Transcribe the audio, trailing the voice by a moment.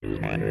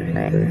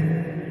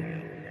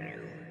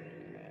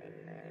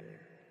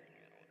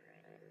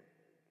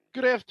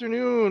Good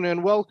afternoon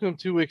and welcome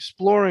to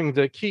Exploring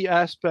the Key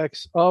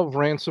Aspects of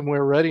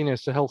Ransomware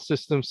Readiness, a health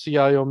system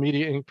CIO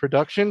Media Inc.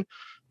 production,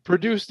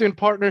 produced in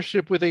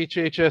partnership with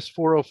HHS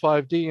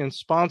 405D and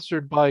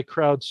sponsored by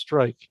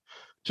CrowdStrike.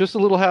 Just a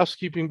little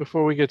housekeeping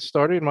before we get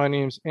started. My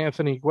name's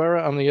Anthony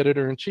Guerra. I'm the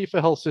editor-in-chief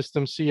of Health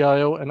System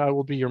CIO, and I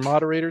will be your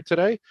moderator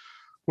today.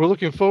 We're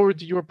looking forward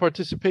to your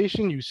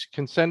participation. You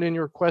can send in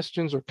your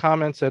questions or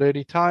comments at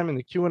any time in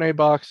the Q&A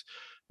box,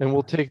 and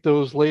we'll take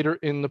those later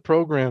in the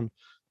program.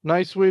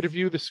 Nice way to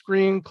view the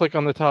screen. Click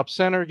on the top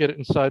center, get it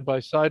in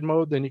side-by-side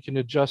mode. Then you can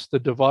adjust the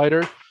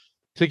divider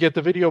to get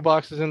the video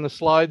boxes and the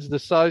slides the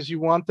size you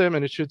want them,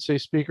 and it should say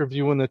speaker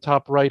view in the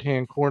top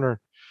right-hand corner.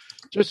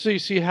 Just so you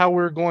see how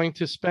we're going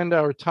to spend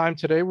our time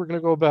today, we're going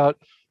to go about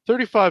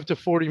 35 to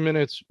 40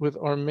 minutes with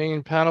our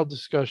main panel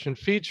discussion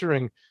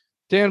featuring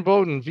Dan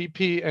Bowden,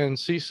 VP and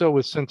CISO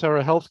with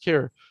Centera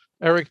Healthcare,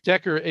 Eric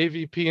Decker,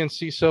 AVP and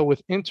CISO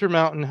with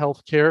Intermountain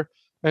Healthcare,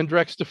 and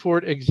Drex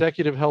DeFord,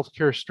 Executive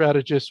Healthcare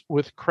Strategist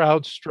with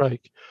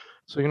CrowdStrike.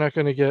 So you're not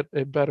going to get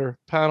a better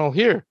panel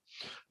here.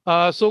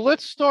 So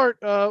let's start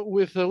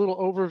with a little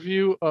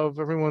overview of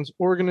everyone's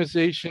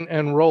organization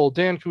and role.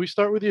 Dan, can we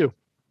start with you?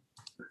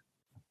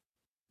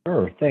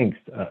 Sure, thanks.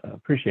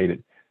 Appreciate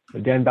it.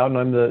 Dan Bowden,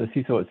 I'm the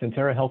CISO at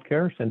Centera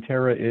Healthcare.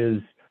 Centera is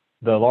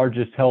the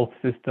largest health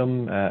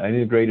system, an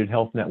integrated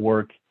health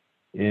network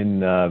in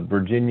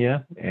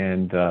Virginia,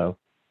 and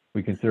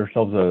we consider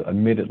ourselves a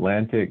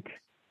mid-Atlantic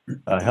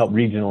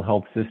regional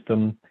health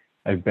system.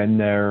 I've been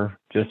there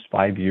just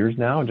 5 years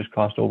now, just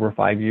crossed over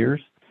 5 years.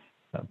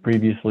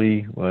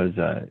 Previously was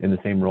in the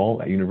same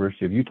role at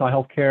University of Utah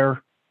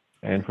Healthcare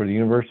and for the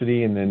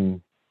university, and then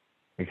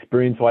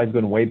experience-wise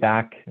going way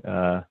back,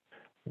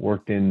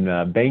 worked in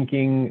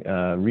banking,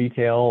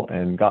 retail,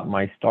 and got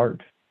my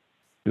start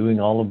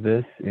doing all of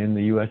this in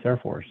the U.S. Air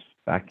Force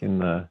back in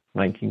the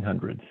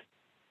 1900s.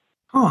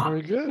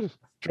 Very good.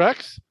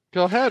 Drex,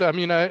 go ahead. I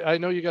mean, I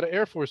know you got an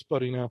Air Force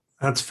buddy now.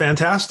 That's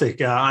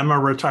fantastic. I'm a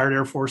retired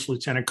Air Force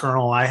Lieutenant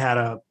Colonel. I had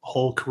a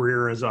whole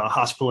career as a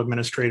hospital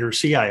administrator,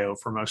 CIO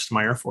for most of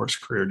my Air Force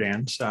career,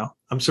 Dan. So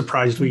I'm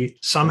surprised we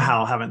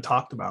somehow haven't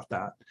talked about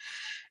that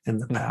in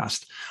the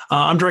past.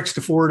 I'm Drex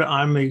DeFord.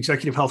 I'm the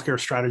Executive Healthcare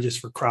Strategist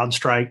for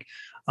CrowdStrike.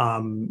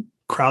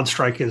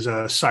 CrowdStrike is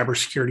a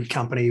cybersecurity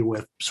company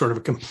with sort of a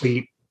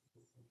complete,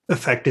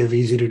 effective,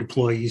 easy to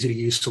deploy, easy to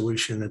use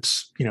solution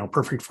that's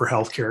perfect for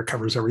healthcare. It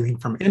covers everything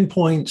from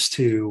endpoints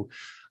to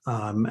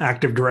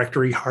Active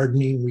Directory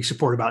hardening. We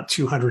support about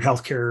 200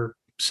 healthcare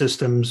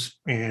systems,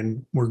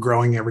 and we're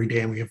growing every day.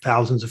 And we have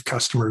thousands of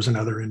customers in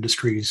other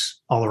industries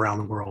all around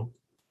the world.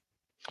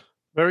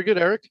 Very good,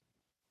 Eric.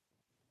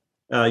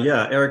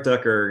 Eric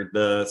Decker,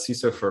 the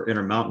CISO for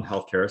Intermountain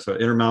Healthcare. So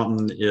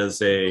Intermountain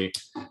is a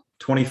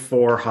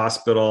 24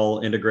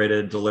 hospital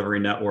integrated delivery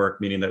network,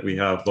 meaning that we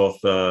have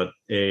both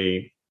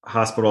a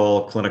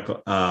hospital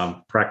clinical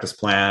practice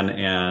plan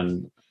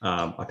and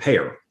a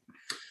payer.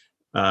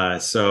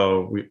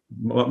 So we,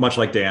 much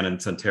like Dan and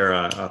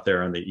Centera out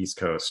there on the East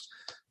Coast,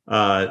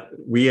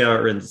 we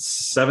are in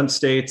 7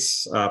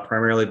 states,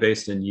 primarily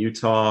based in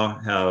Utah,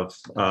 have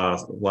a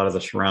lot of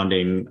the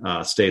surrounding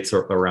states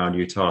around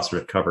Utah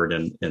sort of covered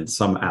in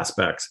some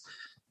aspects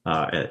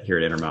here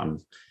at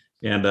Intermountain.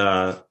 And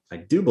I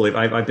do believe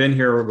I've been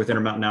here with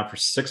Intermountain now for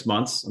 6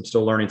 months. I'm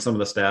still learning some of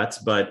the stats,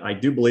 but I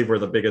do believe we're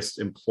the biggest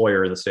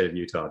employer in the state of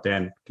Utah.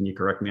 Dan, can you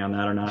correct me on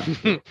that or not?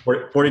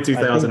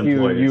 42,000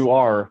 employees. You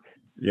are.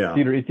 Yeah.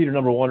 It's either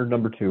number 1 or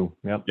number 2.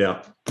 Yep.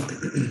 Yeah.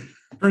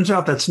 Turns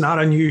out that's not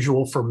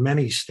unusual for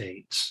many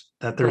states,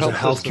 that there's a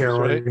healthcare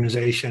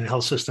organization,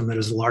 health system that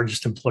is the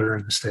largest employer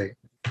in the state.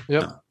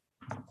 Yep.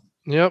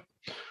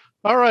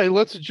 All right,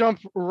 let's jump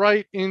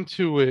right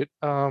into it.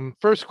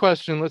 First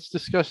question, let's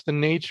discuss the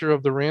nature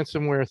of the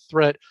ransomware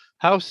threat.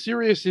 How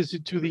serious is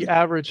it to the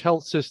average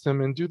health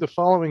system, and do the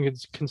following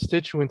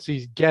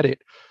constituencies get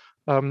it?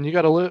 You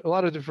got a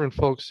lot of different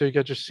folks. So you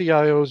got your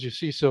CIOs, your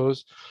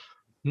CISOs,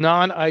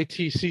 non-IT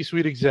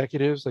C-suite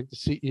executives like the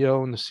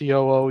CEO and the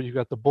COO. You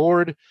got the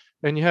board,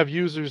 and you have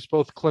users,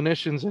 both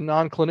clinicians and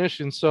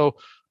non-clinicians. So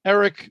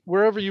Eric,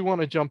 wherever you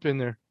want to jump in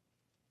there.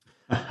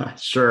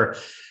 Sure.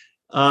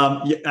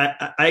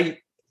 I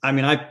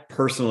mean, I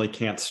personally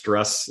can't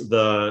stress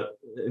the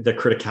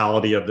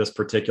criticality of this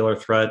particular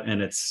threat,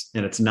 and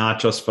it's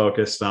not just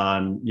focused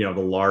on the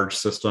large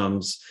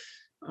systems.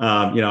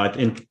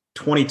 In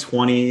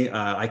 2020,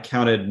 I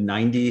counted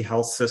 90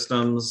 health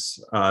systems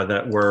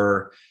that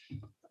were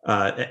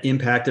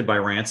impacted by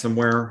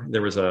ransomware.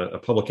 There was a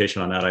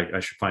publication on that. I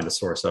should find the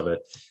source of it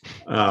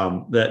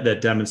that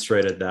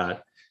demonstrated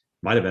that.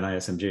 Might have been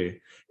ISMG,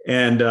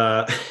 and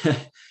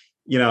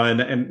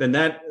and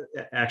that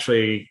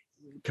actually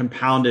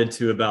compounded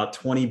to about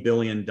 $20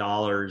 billion in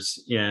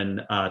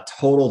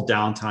total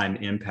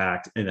downtime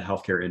impact in the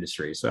healthcare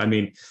industry. So, I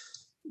mean,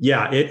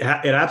 yeah, it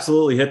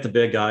absolutely hit the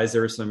big guys.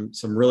 There were some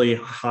really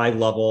high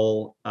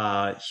level,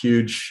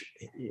 huge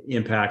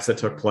impacts that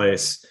took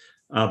place.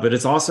 but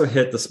it's also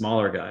hit the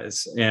smaller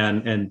guys.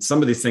 And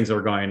some of these things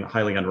are going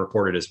highly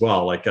underreported as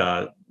well, like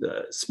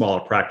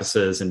smaller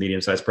practices and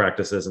medium-sized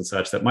practices and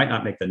such that might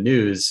not make the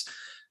news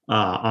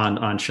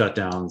on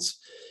shutdowns.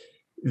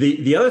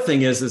 The other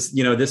thing is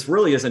this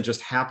really isn't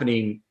just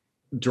happening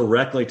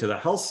directly to the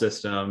health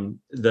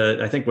system.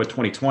 I think what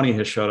 2020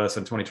 has showed us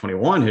and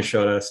 2021 has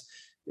showed us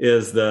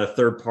is the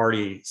third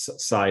party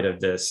side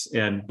of this,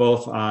 and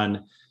both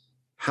on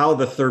how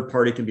the third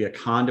party can be a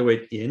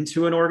conduit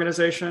into an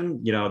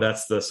organization.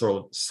 That's the sort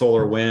of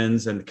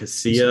SolarWinds and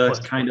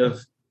CASIA kind of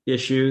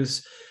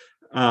issues.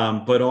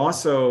 But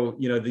also,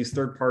 these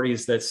third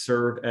parties that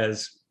serve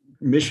as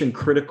mission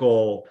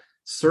critical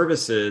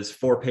services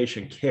for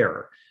patient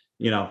care.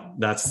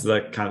 That's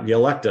the kind of the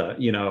Electa,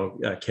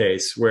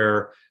 case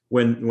where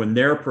when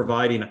they're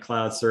providing a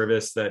cloud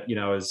service that,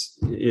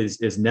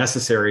 is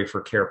necessary for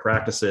care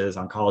practices,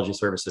 oncology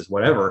services,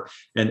 whatever,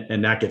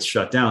 and that gets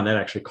shut down, that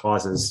actually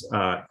causes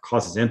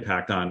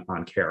impact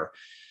on care.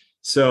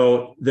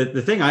 So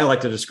the thing I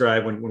like to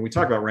describe when we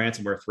talk about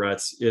ransomware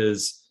threats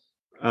is,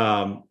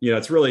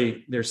 it's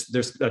really,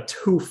 there's a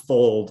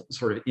twofold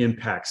sort of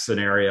impact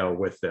scenario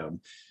with them.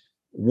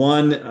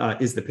 One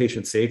is the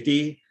patient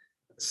safety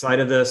side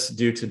of this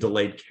due to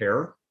delayed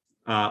care,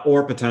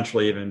 or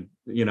potentially even,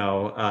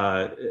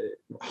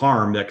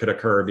 harm that could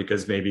occur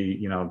because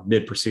maybe,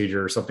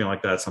 mid-procedure or something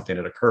like that, something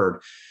had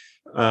occurred.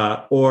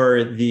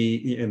 And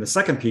the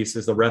second piece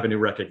is the revenue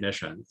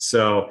recognition.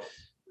 So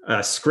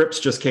Scripps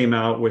just came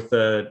out with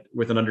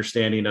an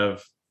understanding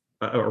of,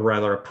 or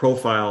rather a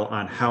profile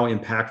on how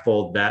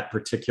impactful that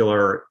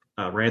particular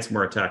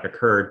ransomware attack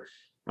occurred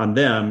on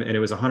them. And it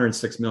was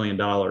 $106 million,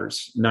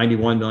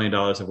 $91 million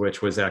of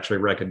which was actually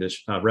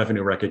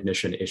revenue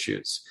recognition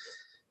issues.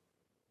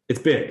 It's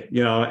big,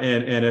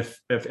 and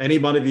if any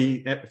of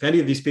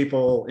these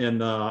people in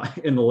the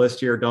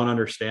list here don't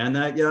understand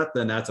that yet,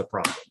 then that's a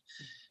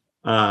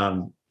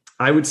problem.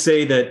 I would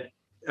say that,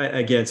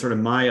 again, sort of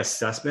my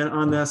assessment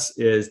on this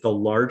is the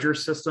larger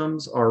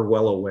systems are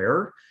well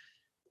aware.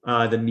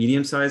 The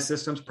medium-sized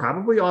systems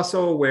probably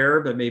also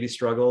aware, but maybe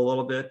struggle a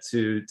little bit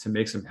to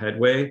make some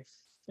headway.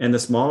 And the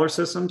smaller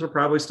systems are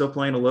probably still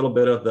playing a little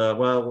bit of the,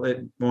 well,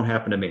 it won't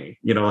happen to me,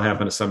 it'll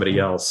happen to somebody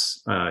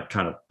else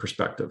kind of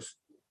perspective.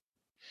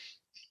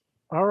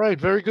 All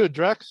right, very good,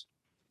 Drex.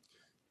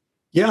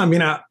 Yeah, I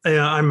mean,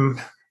 I'm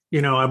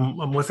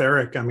with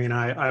Eric. I mean,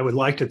 I would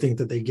like to think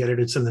that they get it.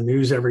 It's in the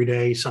news every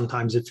day.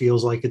 Sometimes it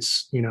feels like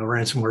it's,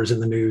 ransomware is in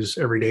the news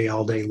every day,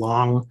 all day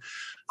long.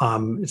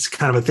 It's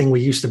kind of a thing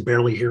we used to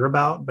barely hear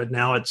about, but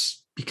now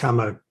it's become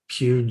a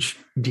huge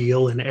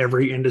deal in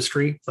every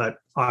industry, but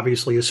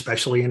obviously,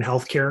 especially in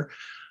healthcare.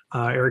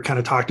 Eric kind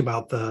of talked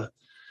about the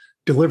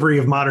delivery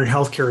of modern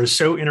healthcare is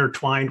so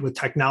intertwined with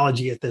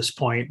technology at this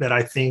point that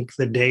I think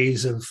the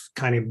days of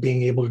kind of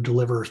being able to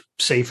deliver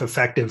safe,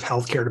 effective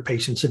healthcare to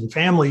patients and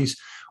families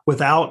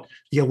without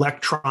the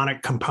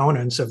electronic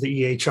components of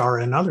the EHR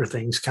and other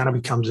things kind of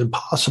becomes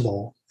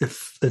impossible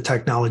if the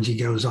technology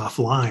goes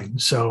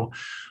offline. So,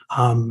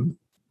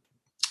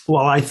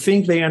 while I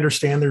think they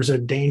understand there's a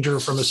danger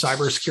from a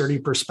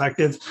cybersecurity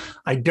perspective,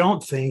 I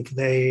don't think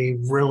they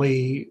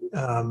really,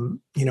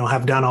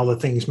 have done all the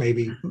things.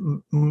 Maybe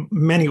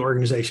many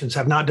organizations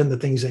have not done the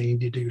things they need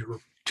to do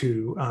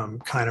to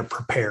kind of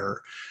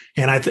prepare.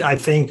 And I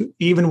think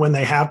even when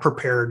they have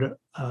prepared,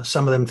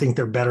 some of them think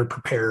they're better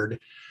prepared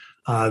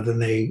than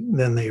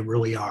they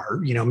really are.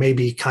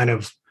 Maybe kind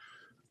of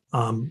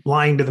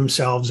lying to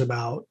themselves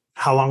about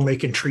how long they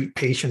can treat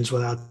patients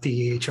without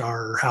the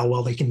EHR, or how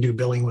well they can do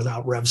billing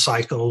without rev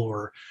cycle,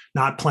 or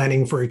not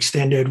planning for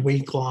extended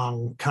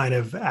week-long kind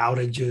of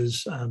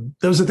outages.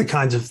 Those are the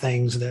kinds of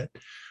things that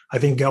I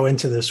think go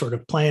into this sort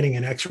of planning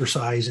and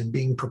exercise and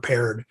being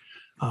prepared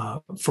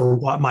for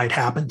what might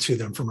happen to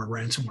them from a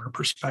ransomware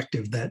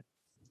perspective. That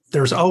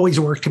there's always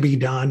work to be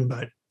done,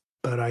 but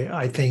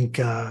I think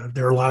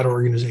there are a lot of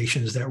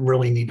organizations that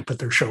really need to put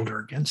their shoulder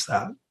against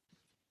that.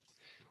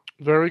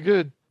 Very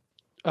good.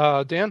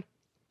 Dan?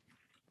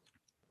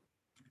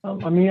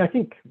 I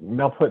think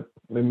I'll put,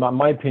 in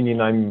my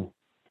opinion, I'm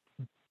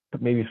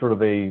maybe sort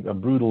of a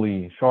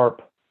brutally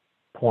sharp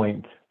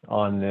point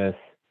on this.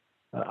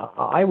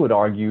 I would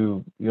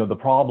argue, the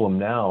problem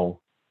now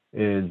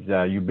is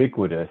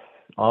ubiquitous,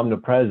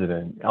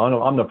 omnipresent. It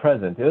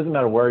doesn't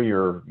matter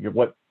where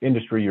what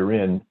industry you're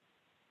in.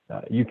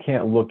 You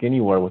can't look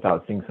anywhere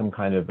without seeing some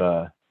kind of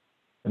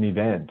an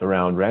event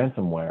around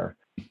ransomware.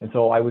 And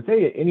so I would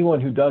say anyone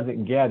who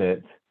doesn't get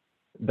it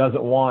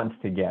doesn't want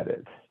to get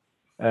it.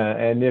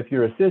 And if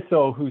you're a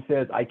CISO who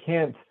says,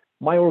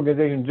 my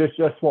organization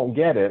just won't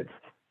get it,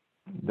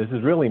 this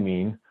is really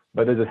mean.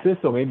 But as a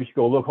CISO, maybe you should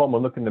go look home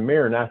and look in the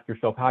mirror and ask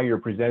yourself how you're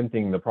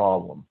presenting the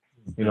problem.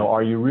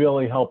 Are you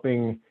really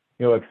helping,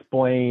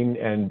 explain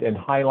and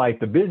highlight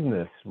the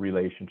business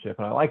relationship?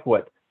 And I like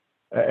what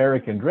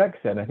Eric and Drex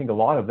said. I think a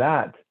lot of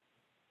that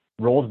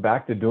rolls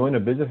back to doing a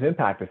business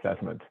impact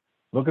assessment.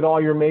 Look at all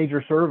your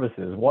major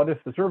services. What if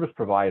the service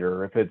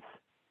provider, if it's,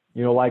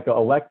 like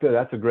Electa,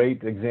 that's a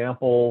great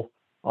example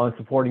on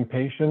supporting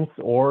patients,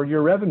 or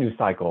your revenue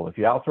cycle. If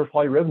you outsource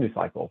all your revenue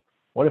cycle,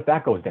 What if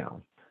that goes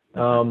down?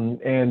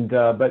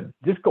 But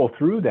just go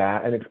through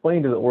that and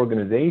explain to the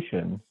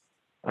organization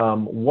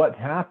what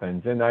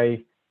happens.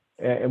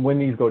 And when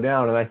these go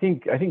down, and I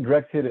think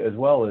Drex hit it as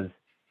well, is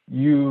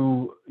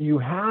you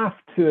have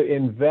to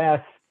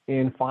invest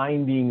in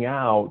finding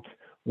out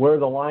where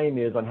the line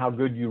is on how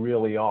good you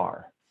really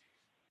are.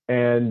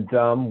 And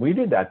we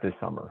did that this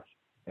summer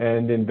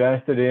and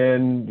invested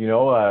in,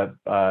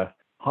 a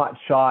hot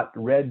shot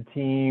red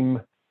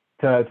team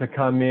to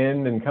come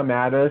in and come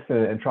at us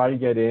and try to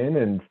get in.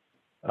 And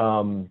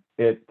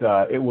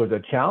it was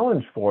a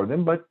challenge for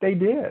them, but they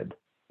did.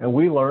 And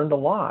we learned a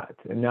lot.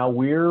 And now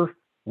we're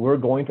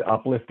going to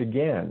uplift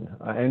again.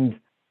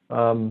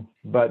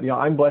 But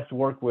I'm blessed to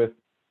work with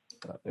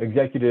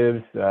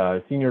executives,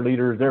 senior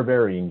leaders. They're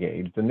very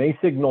engaged, and they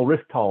signal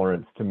risk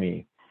tolerance to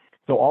me.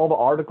 So all the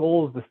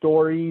articles, the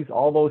stories,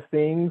 all those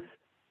things,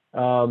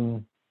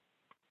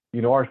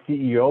 our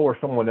CEO or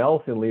someone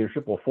else in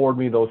leadership will forward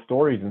me those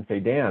stories and say,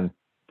 Dan,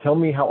 tell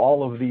me how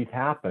all of these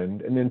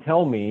happened, and then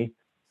tell me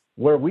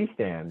where we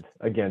stand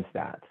against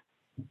that.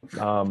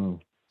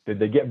 Did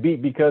they get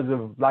beat because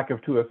of lack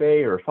of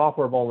 2FA or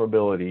software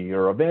vulnerability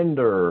or a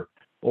vendor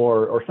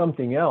or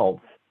something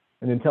else?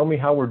 And then tell me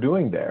how we're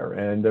doing there.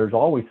 And there's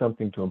always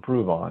something to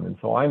improve on. And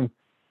so I'm,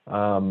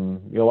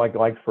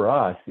 like for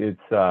us, it's,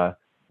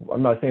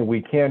 I'm not saying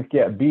we can't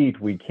get beat,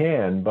 we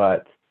can,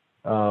 but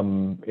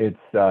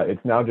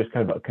it's now just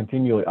kind of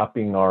continually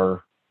upping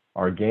our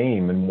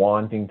game and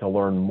wanting to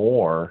learn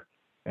more.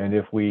 And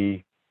if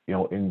we,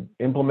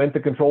 implement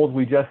the controls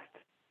we just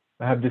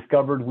have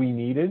discovered we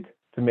needed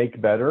to make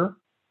better,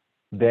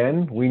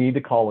 then we need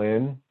to call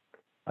in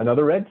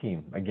another red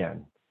team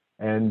again.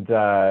 And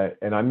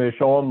I'm going to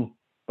show them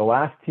the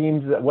last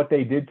teams, what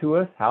they did to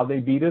us, how they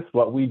beat us,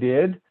 what we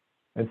did,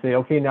 and say,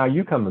 okay, now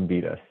you come and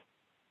beat us,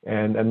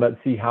 and let's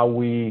see how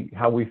we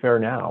fare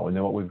now, and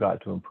then what we've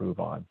got to improve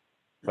on.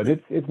 But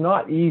it's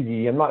not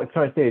easy. I'm not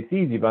trying to say it's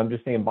easy, but I'm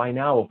just saying by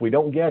now, if we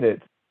don't get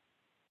it,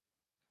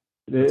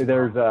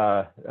 there's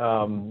a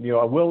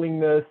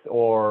willingness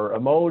or a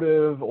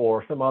motive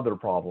or some other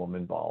problem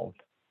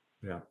involved.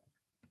 Yeah,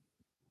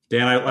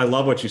 Dan, I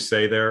love what you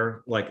say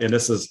there. Like, and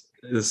this is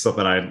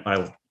something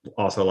I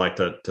also like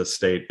to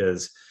state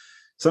is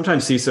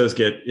sometimes CISOs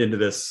get into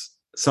this.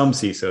 Some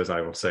CISOs, I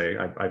will say,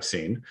 I've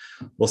seen,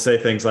 will say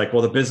things like,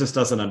 well, the business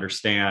doesn't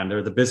understand,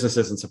 or the business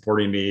isn't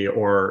supporting me,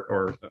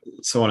 or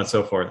so on and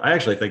so forth. I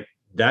actually think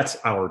that's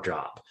our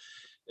job.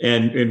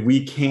 And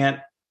we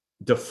can't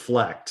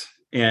deflect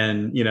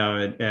and be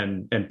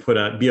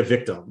a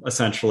victim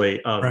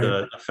essentially of right.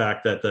 the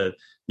fact that the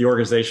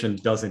organization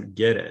doesn't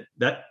get it.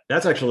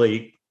 That's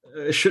actually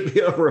should be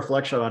a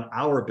reflection on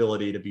our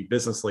ability to be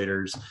business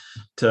leaders,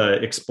 to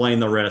explain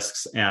the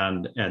risks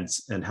and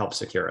help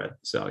secure it.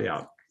 So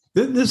yeah.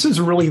 This is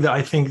really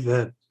I think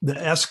the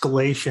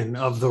escalation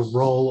of the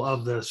role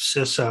of the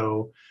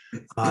CISO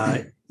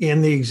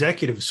in the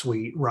executive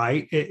suite,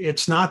 right?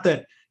 It's not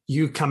that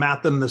you come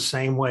at them the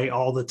same way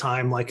all the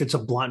time, like it's a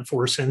blunt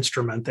force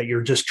instrument that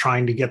you're just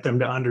trying to get them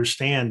to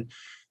understand.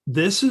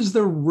 This is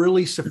the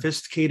really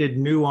sophisticated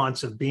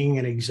nuance of being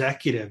an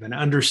executive and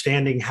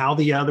understanding how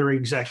the other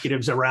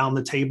executives around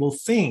the table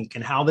think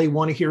and how they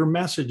want to hear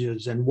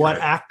messages and what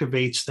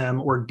activates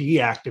them or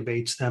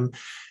deactivates them,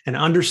 and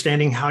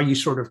understanding how you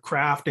sort of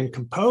craft and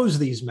compose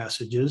these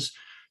messages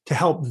to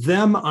help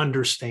them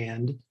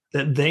understand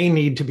that they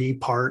need to be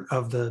part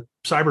of the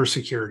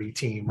cybersecurity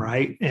team,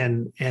 right?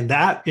 And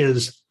that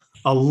is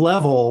a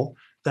level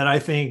that I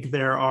think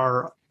there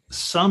are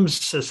some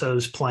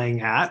CISOs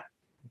playing at,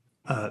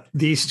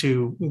 these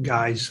two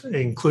guys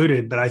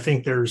included, but I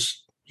think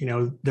there's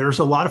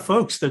a lot of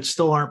folks that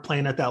still aren't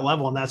playing at that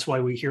level, and that's why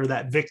we hear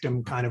that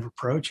victim kind of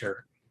approach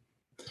here.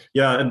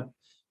 Yeah, and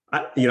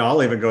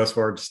I'll even go as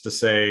far as to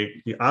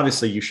say,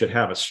 obviously, you should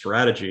have a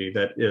strategy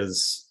that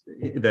is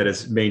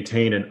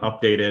maintained and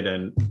updated,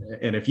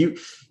 and if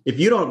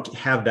you don't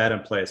have that in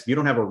place, if you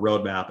don't have a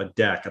roadmap, a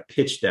deck, a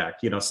pitch deck,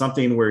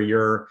 something where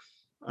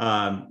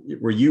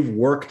you've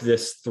worked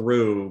this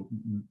through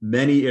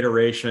many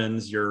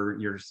iterations,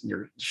 you're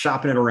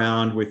shopping it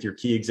around with your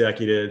key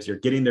executives, you're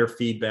getting their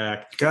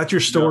feedback, got your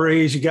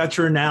stories, you got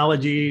your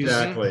analogies.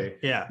 Exactly.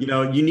 Yeah.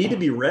 You need to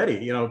be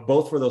ready,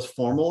 both for those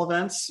formal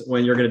events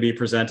when you're going to be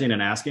presenting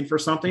and asking for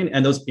something,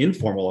 and those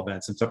informal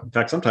events. In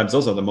fact, sometimes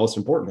those are the most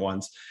important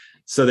ones,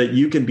 so that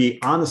you can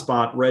be on the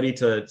spot, ready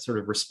to sort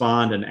of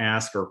respond and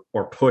ask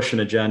or push an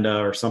agenda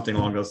or something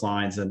along those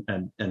lines, and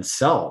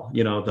sell,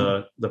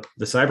 the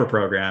cyber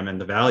program and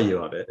the value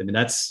of it. I mean,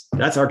 that's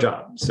our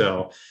job.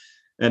 So,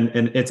 and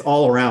it's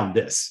all around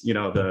this,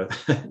 the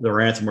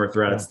ransomware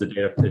threats, the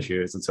data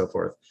issues, and so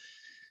forth.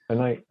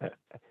 And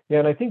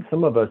I think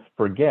some of us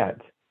forget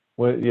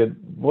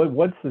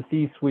what's the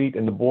C-suite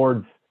and the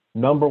board's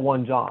number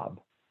one job.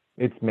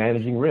 It's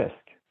managing risk.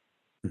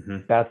 Mm-hmm.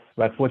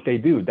 That's what they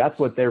do. That's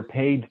what they're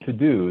paid to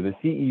do. The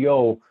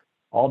CEO,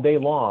 all day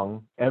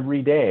long,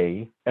 every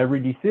day, every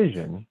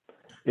decision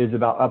is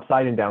about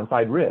upside and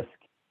downside risk.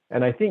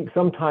 And I think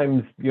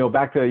sometimes,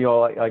 back to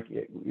like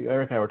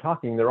Eric and I were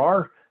talking, there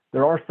are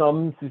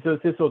some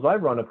CISOs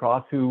I've run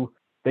across who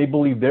They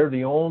believe they're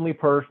the only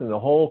person in the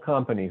whole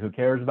company who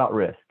cares about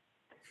risk.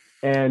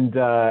 And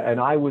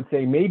I would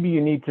say maybe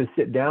you need to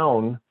sit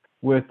down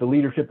with the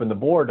leadership and the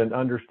board and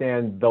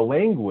understand the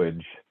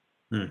language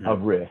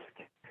of risk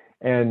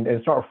and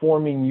start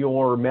forming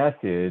your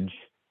message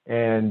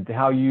and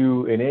how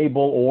you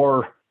enable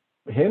or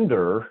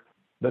hinder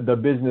the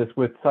business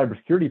with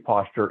cybersecurity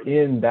posture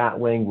in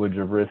that language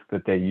of risk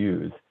that they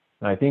use.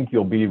 And I think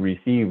you'll be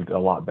received a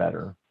lot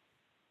better.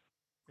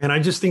 And I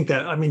just think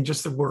that, I mean,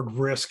 just the word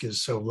risk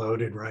is so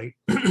loaded, right?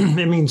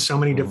 It means so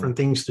many different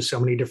things to so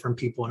many different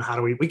people. And how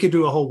do we could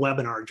do a whole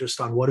webinar just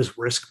on what does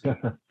risk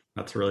mean?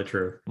 That's really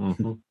true.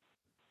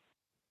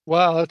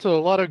 Wow, that's a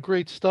lot of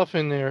great stuff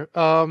in there.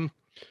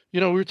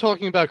 We were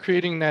talking about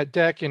creating that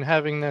deck and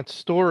having that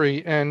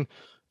story, and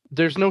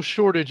there's no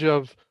shortage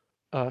of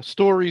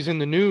stories in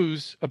the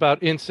news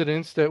about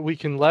incidents that we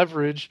can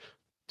leverage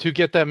to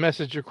get that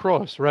message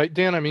across, right,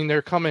 Dan? I mean,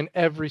 they're coming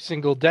every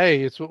single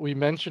day. It's what we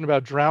mentioned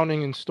about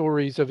drowning in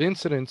stories of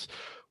incidents.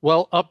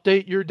 Well,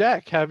 update your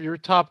deck, have your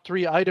top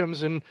 3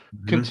 items and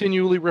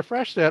continually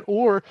refresh that,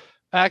 or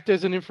act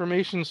as an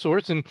information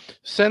source and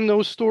send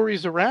those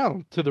stories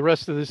around to the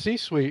rest of the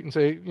C-suite and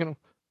say,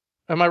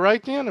 am I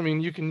right, Dan? I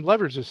mean, you can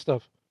leverage this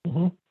stuff.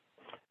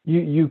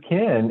 You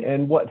can.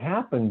 And what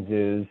happens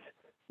is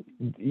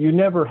you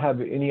never have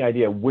any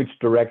idea which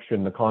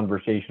direction the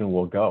conversation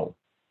will go.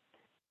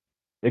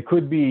 It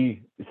could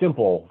be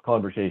simple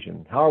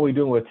conversation. How are we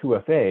doing with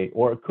 2FA?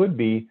 Or it could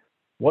be,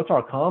 what's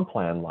our comm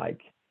plan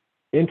like,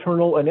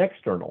 internal and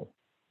external?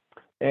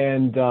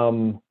 And,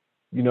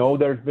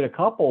 there's been a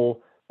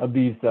couple of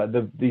these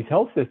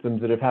health systems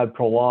that have had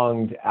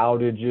prolonged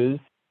outages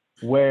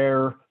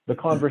where the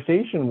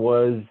conversation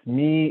was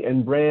me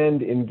and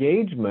brand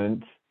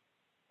engagement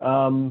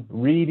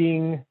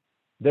reading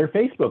their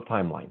Facebook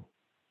timeline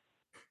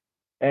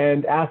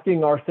and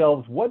asking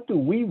ourselves, what do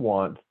we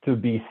want to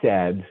be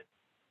said?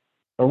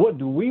 Or what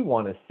do we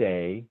want to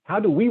say? How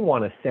do we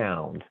want to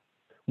sound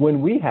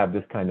when we have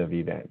this kind of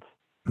event?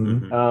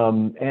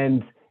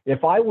 And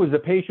if I was a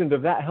patient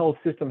of that health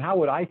system, how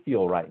would I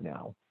feel right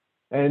now?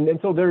 And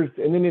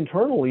then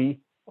internally,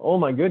 oh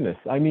my goodness.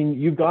 I mean,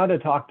 you've got to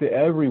talk to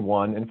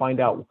everyone and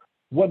find out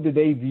what do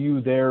they view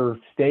their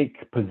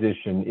stake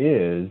position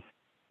is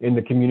in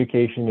the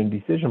communication and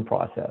decision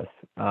process.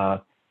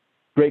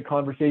 Great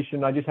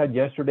conversation I just had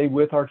yesterday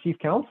with our chief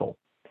counsel.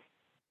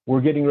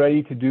 We're getting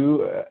ready to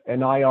do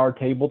an IR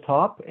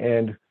tabletop,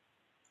 and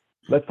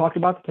let's talk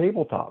about the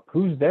tabletop.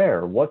 Who's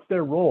there? What's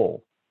their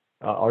role?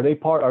 Are they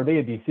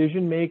a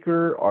decision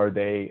maker? Are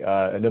they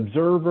an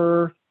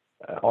observer?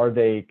 Are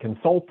they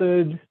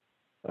consulted?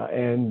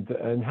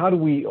 And how do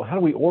we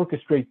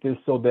orchestrate this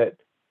so that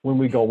when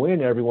we go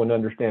in, everyone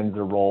understands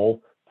their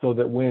role, so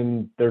that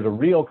when there's a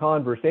real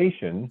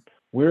conversation,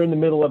 we're in the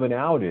middle of an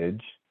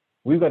outage,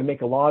 we've got to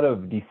make a lot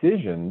of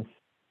decisions.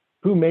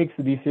 Who makes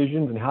the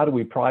decisions, and how do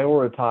we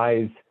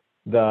prioritize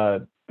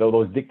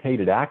those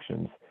dictated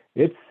actions?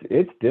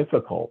 It's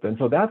difficult. And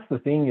so that's the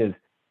thing is,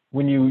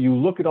 when you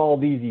look at all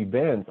these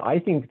events, I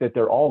think that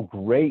they're all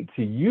great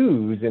to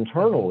use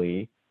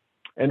internally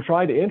and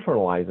try to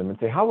internalize them and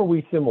say, how are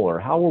we similar?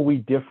 How are we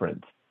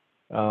different?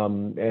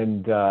 And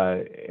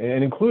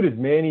include as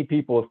many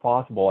people as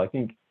possible. I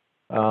think,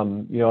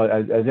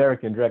 as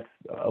Eric and Drex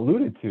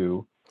alluded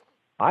to,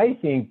 I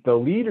think the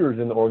leaders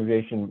in the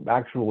organization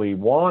actually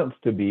want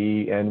to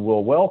be and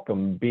will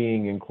welcome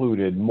being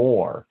included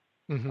more.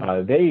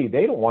 They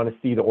don't want to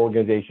see the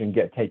organization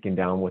get taken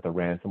down with a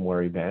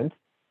ransomware event.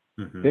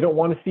 They don't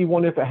want to see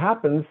one, if it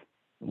happens,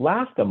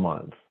 last a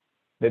month.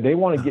 They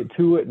want to get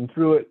to it and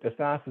through it as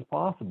fast as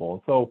possible.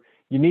 And so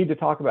you need to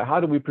talk about, how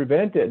do we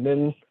prevent it? And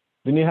then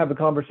you have the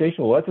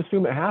conversation, well, let's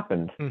assume it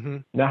happened.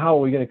 Now, how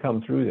are we going to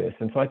come through this?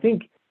 And so I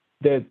think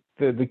that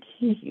the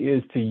key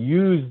is to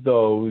use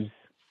those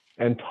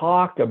and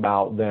talk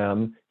about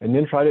them, and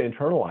then try to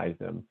internalize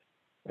them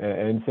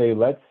and say,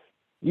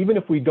 even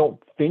if we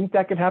don't think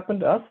that could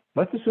happen to us,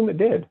 let's assume it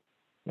did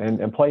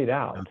and play it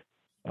out.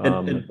 I'd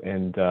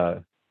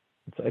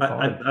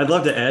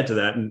love to add to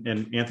that.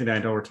 And Anthony, I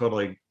know we're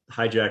totally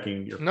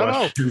hijacking your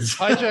questions.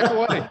 No, hijack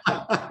away.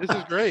 This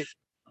is great.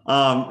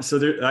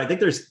 I think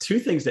there's 2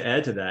 things to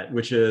add to that,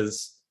 which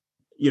is,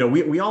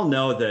 we all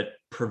know that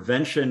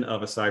prevention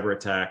of a cyber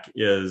attack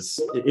is,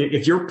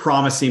 if you're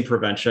promising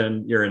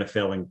prevention, you're in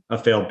a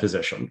failed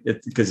position,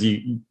 because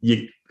you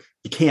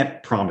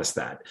can't promise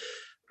that.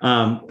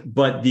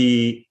 But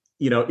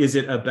is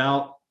it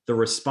about the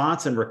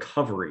response and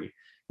recovery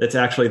that's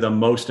actually the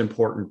most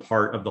important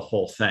part of the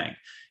whole thing?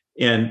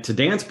 And to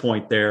Dan's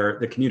point there,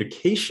 the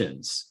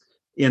communications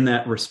in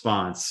that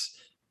response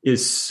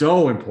is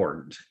so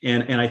important.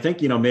 And I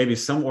think, maybe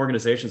some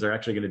organizations are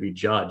actually going to be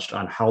judged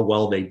on how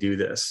well they do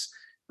this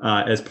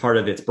as part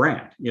of its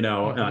brand.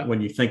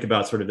 When you think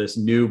about sort of this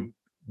new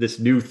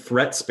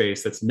threat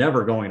space that's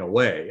never going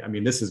away. I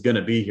mean, this is going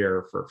to be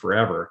here for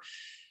forever.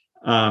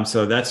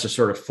 So that's just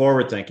sort of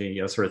forward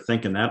thinking, sort of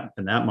thinking that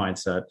in that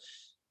mindset.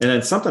 And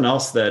then something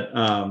else that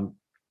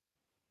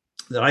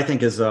I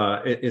think is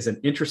an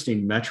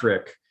interesting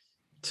metric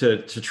to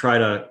try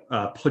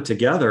to put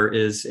together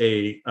is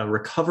a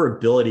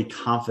recoverability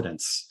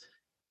confidence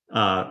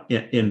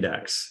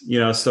index.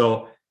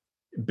 So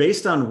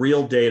based on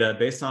real data,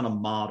 based on a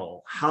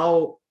model,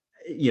 how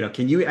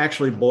can you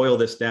actually boil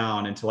this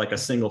down into like a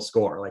single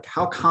score? Like,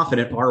 how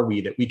confident are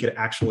we that we could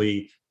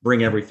actually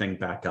bring everything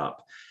back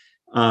up?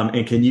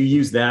 And can you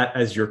use that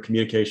as your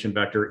communication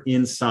vector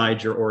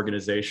inside your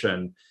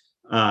organization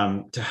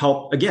to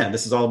help? Again,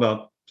 this is all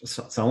about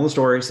selling the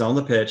story, selling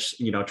the pitch,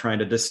 trying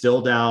to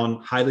distill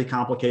down highly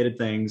complicated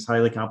things,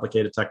 highly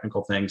complicated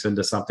technical things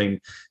into something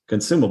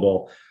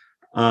consumable.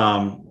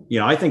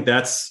 I think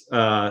that's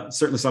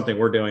certainly something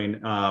we're doing.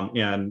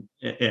 And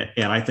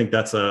I think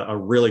that's a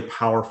really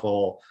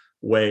powerful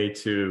way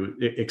to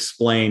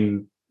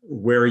explain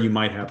where you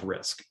might have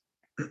risk.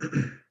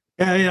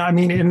 Yeah, I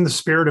mean, in the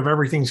spirit of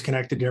everything's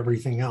connected to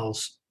everything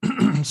else,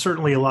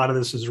 certainly a lot of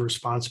this is a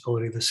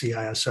responsibility of the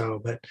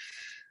CISO, but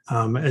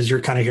as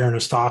you're kind of hearing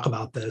us talk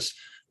about this,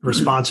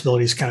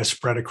 responsibility is kind of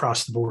spread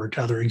across the board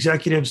to other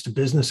executives, to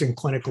business and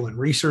clinical and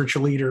research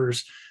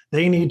leaders.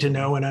 They need to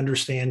know and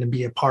understand and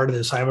be a part of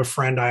this. I have a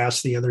friend I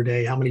asked the other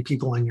day, how many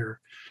people on your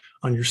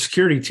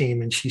security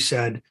team? And she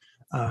said,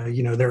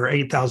 there are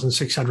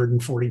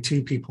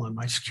 8,642 people on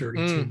my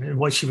security team. And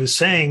what she was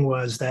saying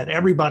was that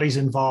everybody's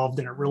involved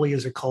and it really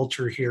is a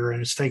culture here.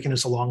 And it's taken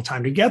us a long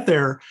time to get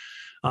there.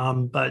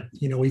 But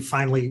we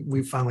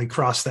finally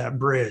crossed that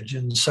bridge.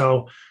 And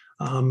so,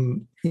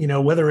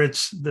 whether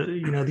it's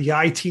the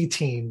IT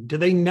team, do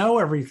they know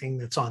everything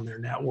that's on their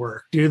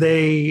network? Do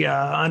they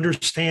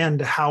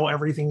understand how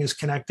everything is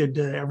connected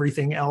to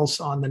everything else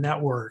on the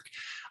network?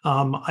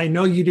 I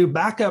know you do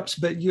backups,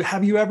 but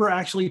have you ever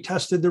actually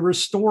tested the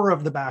restore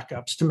of the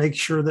backups to make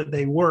sure that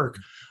they work?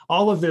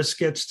 All of this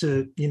gets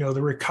to, the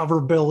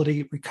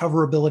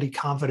recoverability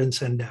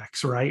confidence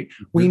index, right?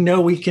 Mm-hmm. We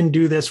know we can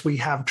do this. We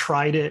have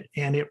tried it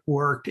and it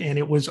worked, and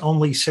it was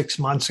only 6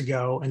 months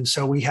ago. And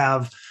so we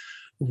have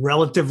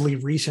relatively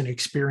recent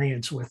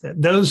experience with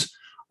it. Those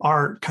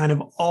are kind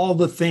of all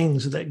the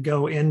things that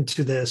go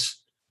into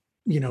this,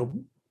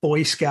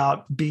 Boy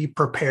Scout, be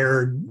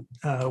prepared.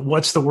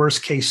 What's the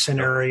worst case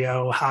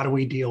scenario? How do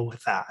we deal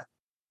with that?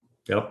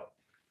 Yep.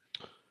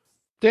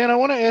 Dan, I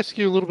want to ask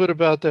you a little bit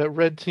about that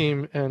red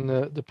team and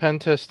the pen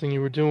testing you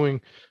were doing.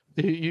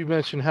 You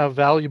mentioned how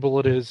valuable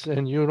it is,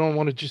 and you don't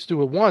want to just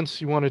do it once.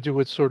 You want to do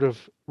it sort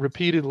of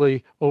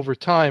repeatedly over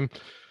time.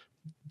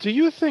 Do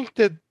you think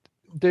that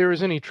there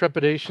is any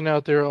trepidation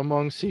out there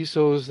among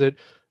CISOs that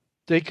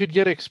they could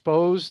get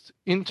exposed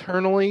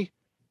internally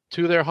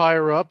to their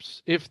higher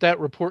ups if that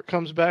report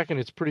comes back and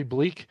it's pretty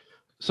bleak?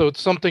 So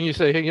it's something you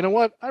say, hey, you know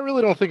what? I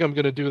really don't think I'm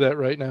going to do that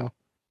right now.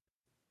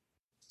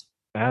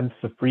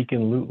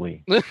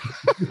 Abso-freaking-lutely.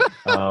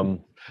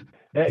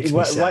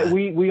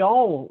 We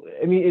all,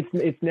 I mean,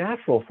 it's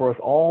natural for us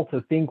all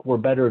to think we're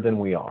better than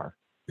we are.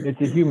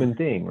 It's a human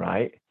thing,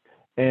 right?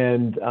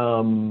 And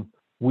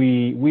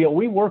we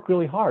work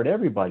really hard.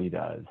 Everybody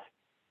does.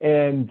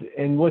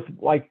 And with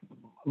like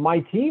my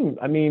team,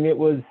 I mean, it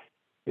was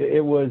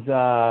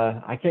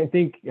I can't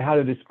think how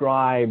to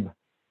describe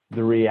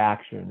the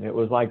reaction. It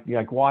was like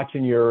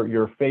watching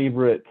your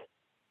favorite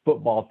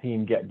football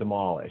team get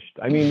demolished.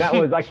 I mean, I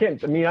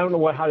don't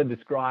know how to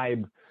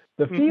describe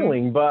the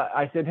feeling, but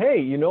I said, hey,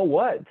 you know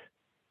what?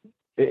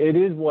 It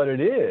is what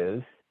it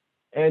is.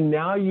 And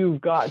now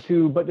you've got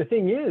to, but the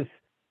thing is,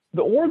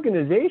 the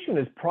organization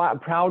is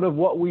proud of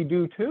what we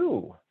do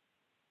too.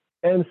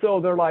 And so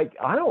they're like,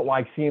 I don't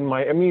like seeing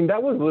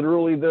that was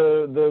literally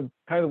the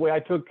kind of way I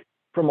took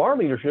from our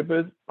leadership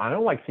is, I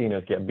don't like seeing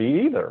us get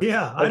beat either.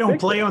 Yeah, I don't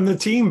play on the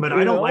team, but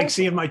I don't like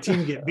seeing my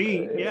team get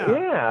beat. Yeah.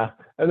 Yeah.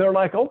 And they're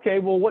like, okay,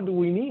 well, what do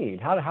we need?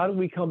 How do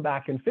we come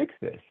back and fix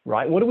this,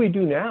 right? What do we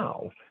do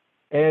now?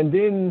 And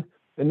then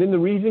the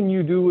reason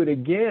you do it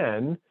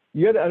again,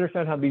 you have to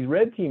understand how these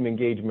red team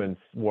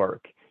engagements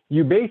work.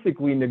 You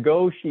basically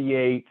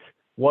negotiate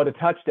what a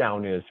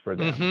touchdown is for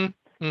them.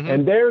 Mm-hmm. Mm-hmm.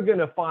 And they're going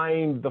to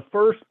find the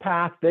first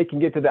path they can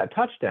get to that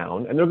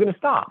touchdown, and they're going to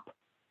stop.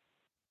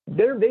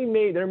 There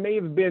may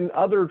have been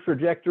other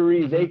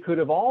trajectories. Mm-hmm. They could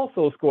have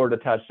also scored a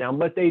touchdown,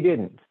 but they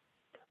didn't,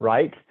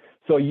 right?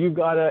 So you've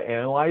got to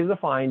analyze the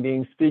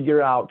findings,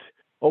 figure out,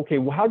 okay,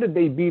 well, how did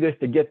they beat us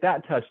to get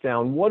that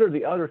touchdown? What are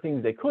the other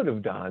things they could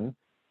have done?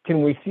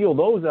 Can we seal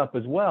those up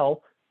as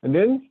well? And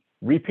then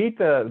repeat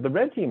the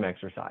red team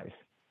exercise.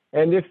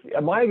 And if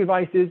my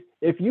advice is,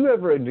 if you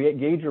ever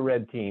engage a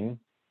red team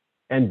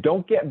and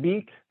don't get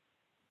beat,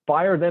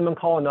 fire them and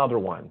call another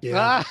one.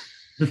 Yeah.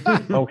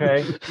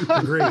 Okay.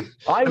 Agree.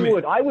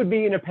 I would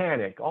be in a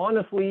panic.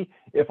 Honestly,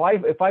 if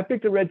I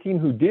picked a red team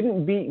who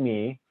didn't beat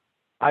me,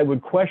 I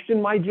would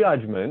question my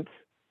judgment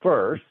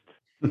first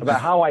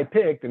about how I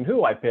picked and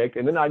who I picked,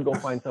 and then I'd go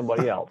find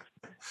somebody else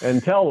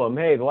and tell them,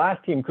 hey, the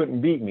last team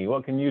couldn't beat me.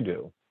 What can you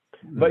do?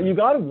 But you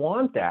got to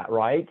want that,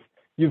 right?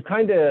 You've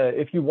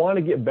if you want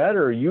to get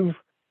better,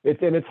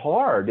 it's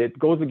hard. It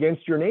goes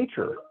against your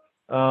nature.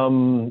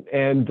 And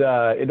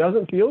it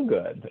doesn't feel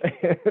good.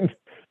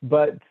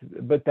 But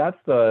that's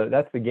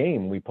the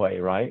game we play,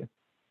 right?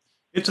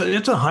 It's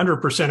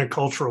 100% a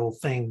cultural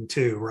thing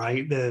too,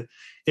 right?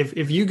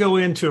 If you go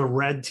into a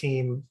red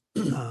team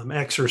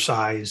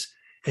exercise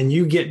and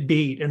you get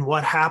beat, and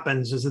what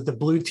happens is that the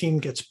blue team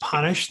gets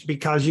punished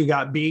because you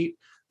got beat,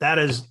 that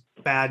is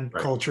bad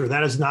culture.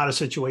 That is not a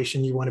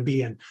situation you want to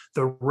be in.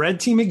 The red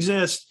team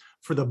exists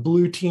for the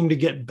blue team to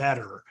get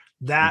better.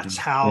 That's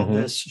how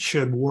this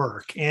should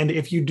work. And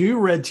if you do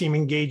red team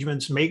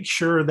engagements, make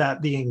sure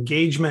that the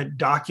engagement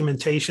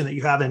documentation that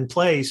you have in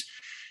place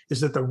is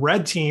that the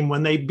red team,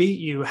 when they beat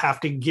you, have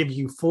to give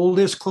you full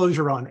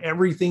disclosure on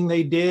everything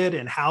they did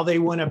and how they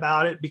went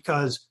about it,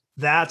 because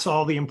that's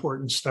all the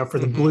important stuff for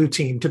the blue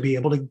team to be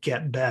able to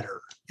get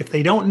better. If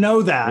they don't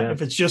know that,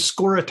 if it's just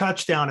score a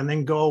touchdown and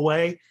then go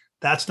away,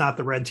 that's not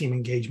the red team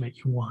engagement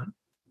you want.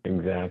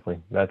 Exactly.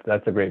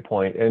 That's a great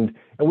point. And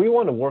we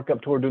want to work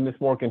up toward doing this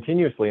more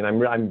continuously. And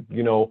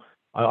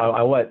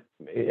I'll let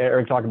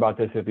Eric talk about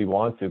this if he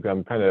wants to.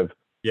 I'm kind of,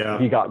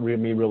 he got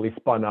me really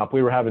spun up.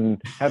 We were having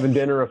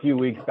dinner a few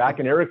weeks back,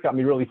 and Eric got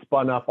me really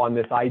spun up on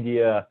this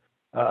idea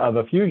of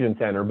a fusion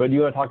center. But do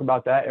you want to talk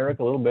about that, Eric,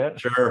 a little bit?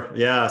 Sure.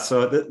 Yeah.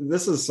 So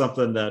this is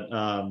something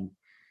that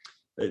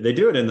they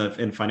do it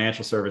in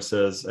financial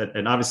services,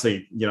 and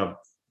obviously, in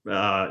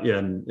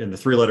the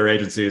 3-letter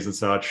agencies and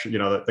such,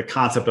 the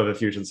concept of a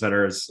fusion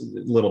center is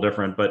a little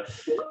different. But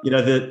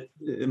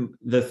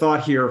the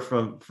thought here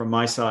from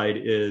my side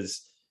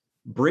is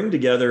bring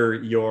together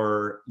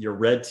your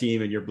red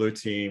team and your blue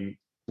team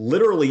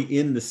literally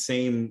in the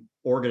same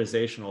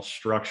organizational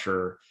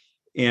structure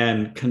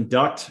and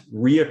conduct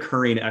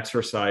reoccurring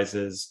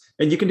exercises.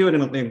 And you can do it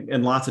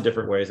in lots of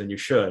different ways, and you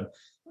should.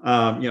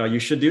 You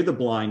should do the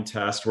blind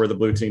test where the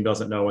blue team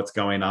doesn't know what's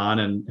going on.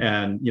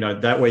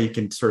 And that way you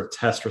can sort of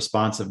test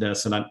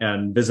responsiveness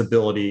and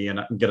visibility and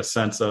get a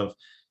sense of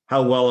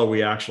how well are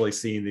we actually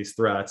seeing these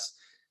threats.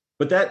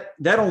 But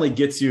that only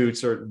gets you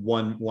sort of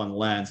one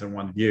lens and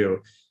one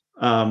view.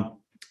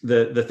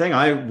 The thing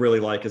I really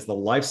like is the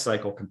life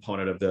cycle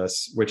component of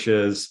this, which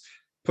is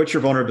put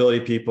your vulnerability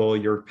people,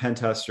 your pen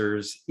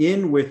testers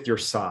in with your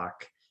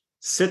SOC,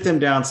 sit them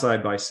down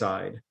side by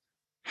side,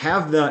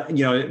 have the,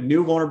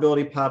 new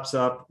vulnerability pops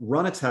up,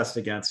 run a test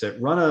against it,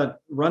 run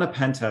a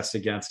pen test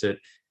against it,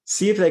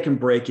 see if they can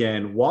break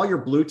in while your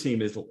blue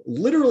team is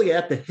literally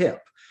at the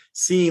hip,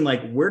 seeing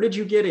like, where did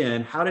you get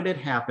in? How did it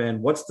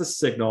happen? What's the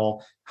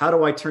signal? How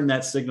do I turn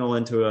that signal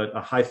into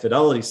a high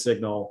fidelity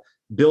signal?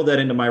 Build that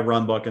into my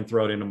run book and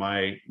throw it into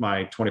my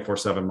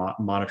 24/7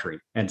 monitoring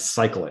and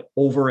cycle it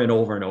over and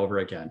over and over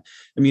again.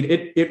 I mean,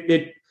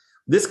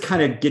 this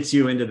kind of gets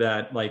you into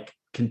that like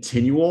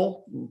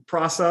continual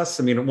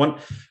process. I mean, one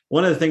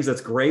of the things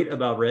that's great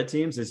about red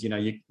teams is,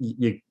 you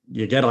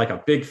get like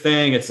a big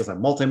thing. It's just a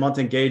multi-month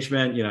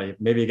engagement.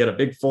 Maybe you get a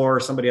big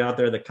four, somebody out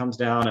there that comes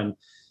down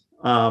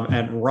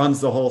and runs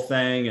the whole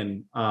thing,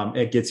 and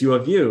it gets you a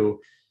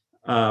view.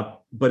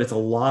 But it's a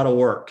lot of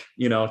work,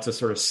 to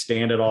sort of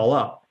stand it all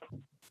up.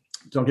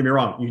 Don't get me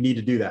wrong. You need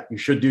to do that. You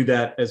should do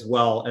that as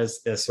well as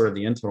sort of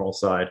the internal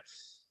side.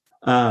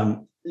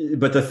 But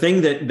the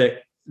thing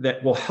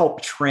that will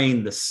help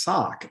train the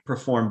SOC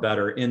perform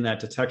better in that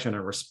detection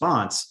and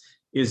response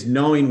is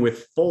knowing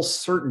with full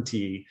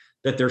certainty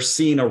that they're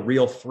seeing a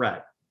real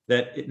threat,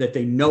 that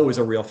they know is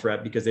a real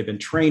threat because they've been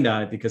trained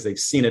on it, because they've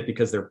seen it,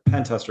 because their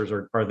pen testers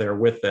are there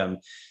with them.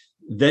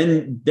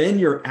 Then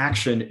your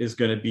action is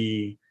going to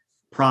be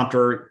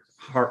prompter,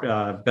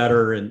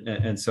 better,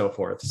 and so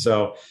forth.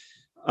 So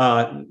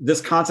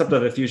this concept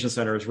of a fusion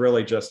center is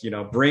really just,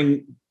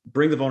 bring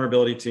the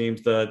vulnerability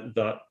teams,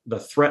 the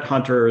threat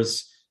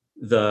hunters,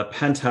 the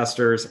pen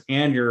testers,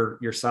 and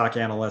your SOC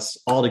analysts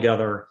all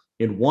together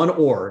in one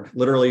org,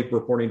 literally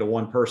reporting to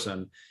one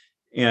person,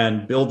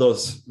 and build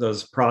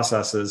those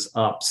processes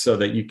up so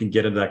that you can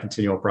get into that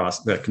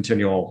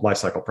continual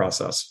lifecycle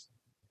process.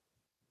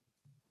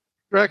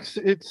 Rex,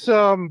 it's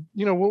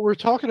what we're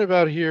talking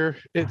about here.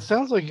 It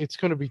sounds like it's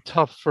going to be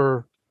tough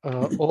for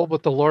all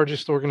but the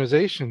largest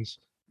organizations.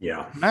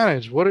 Yeah.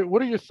 Manage. What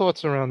are your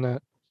thoughts around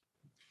that?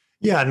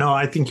 Yeah, no,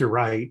 I think you're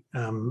right.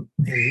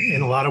 In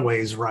a lot of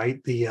ways,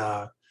 right?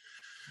 The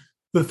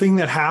thing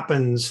that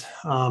happens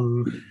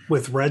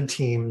with red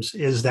teams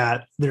is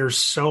that there's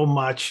so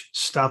much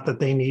stuff that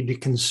they need to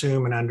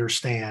consume and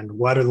understand.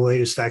 What are the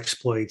latest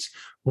exploits?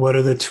 What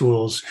are the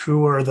tools?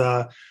 Who are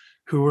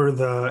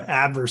the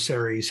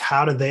adversaries?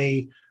 How do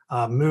they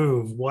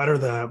move? What are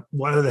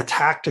the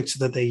tactics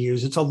that they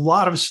use? It's a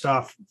lot of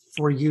stuff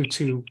for you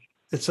to.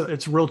 It's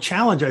a real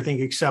challenge, I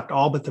think, except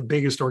all but the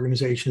biggest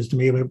organizations to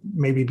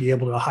maybe be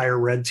able to hire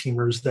red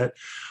teamers that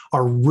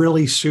are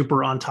really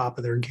super on top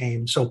of their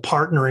game. So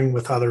partnering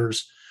with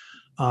others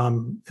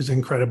is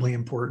incredibly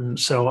important.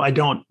 So I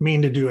don't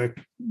mean to do a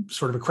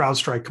sort of a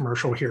CrowdStrike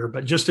commercial here,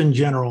 but just in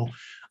general,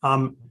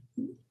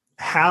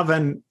 have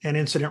an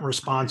incident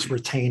response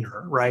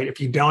retainer, right? If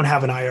you don't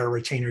have an IR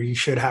retainer, you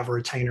should have a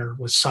retainer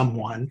with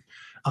someone.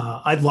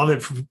 I'd love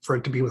it for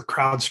it to be with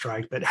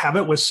CrowdStrike, but have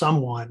it with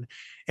someone.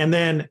 And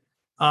then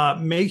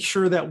make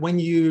sure that when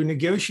you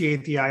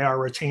negotiate the IR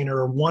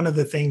retainer, one of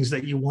the things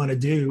that you want to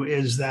do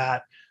is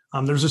that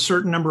There's a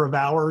certain number of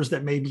hours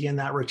that may be in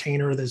that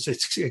retainer that's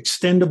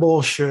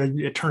extendable should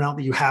it turn out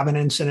that you have an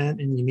incident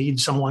and you need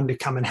someone to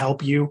come and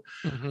help you.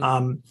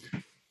 Mm-hmm.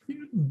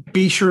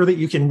 Be sure that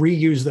you can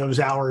reuse those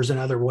hours in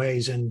other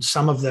ways. And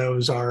some of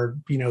those are,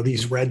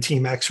 these red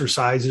team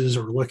exercises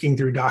or looking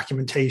through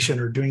documentation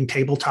or doing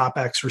tabletop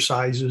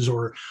exercises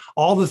or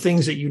all the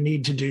things that you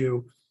need to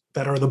do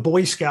that are the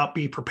Boy Scout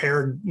be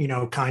prepared,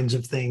 kinds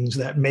of things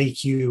that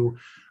make you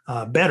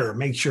better,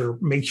 makes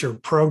your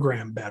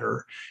program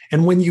better.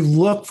 And when you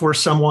look for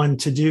someone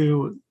to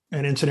do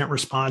an incident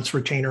response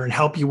retainer and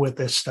help you with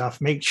this stuff,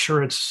 make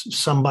sure it's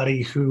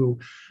somebody who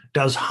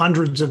does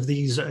hundreds of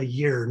these a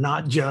year,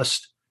 not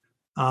just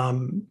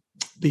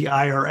the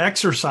IR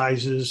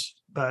exercises,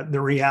 but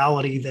the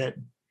reality that,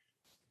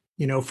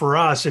 for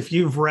us, if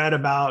you've read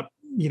about,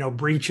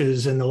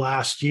 breaches in the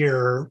last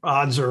year,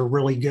 odds are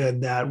really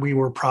good that we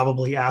were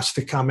probably asked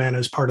to come in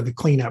as part of the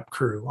cleanup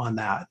crew on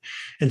that.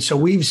 And so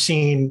we've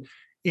seen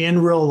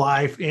in real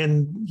life,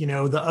 in,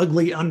 the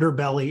ugly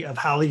underbelly of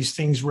how these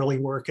things really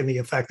work and the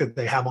effect that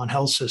they have on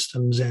health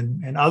systems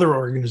and other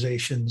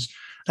organizations.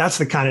 That's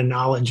the kind of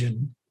knowledge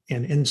and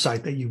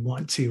insight that you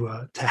want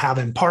to have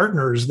in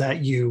partners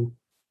that you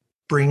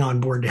bring on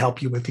board to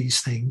help you with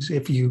these things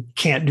if you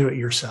can't do it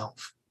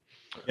yourself.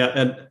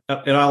 Yeah,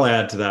 and I'll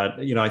add to that.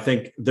 I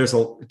think there's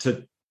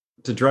to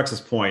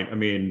Drex's point. I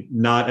mean,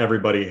 not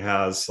everybody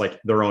has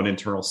like their own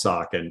internal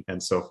SOC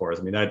and so forth.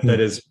 I mean, that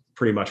is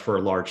pretty much for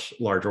large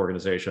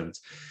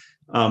organizations.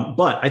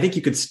 But I think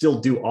you could still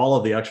do all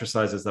of the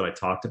exercises that I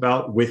talked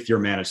about with your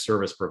managed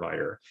service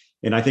provider,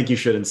 and I think you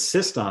should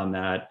insist on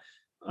that.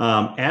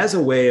 As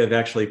a way of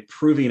actually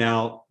proving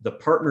out the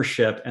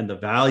partnership and the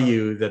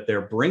value that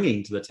they're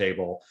bringing to the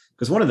table.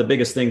 Because one of the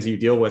biggest things you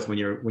deal with when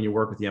you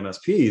work with the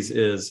MSPs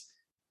is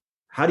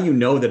how do you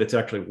know that it's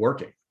actually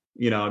working?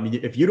 I mean,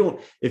 if you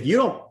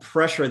don't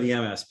pressure the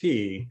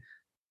MSP,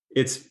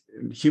 it's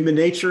human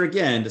nature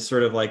again to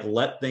sort of like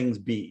let things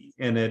be,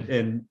 and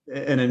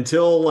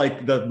until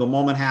like the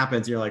moment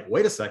happens, you're like,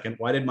 wait a second,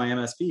 why did my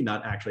MSP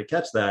not actually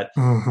catch that?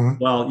 Mm-hmm.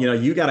 Well,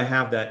 you got to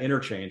have that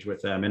interchange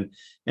with them, and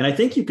I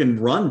think you can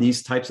run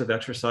these types of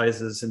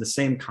exercises in the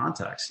same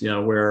context,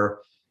 where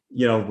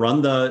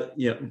run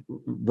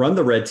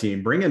the red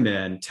team, bring them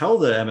in, tell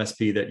the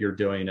MSP that you're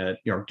doing it,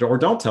 or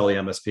don't tell the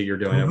MSP you're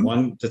doing it.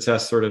 One to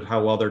test sort of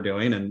how well they're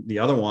doing, and the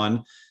other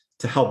one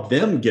to help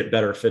them get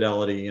better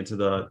fidelity into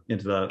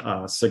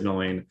the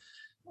signaling.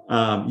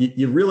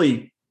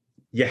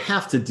 You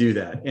have to do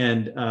that.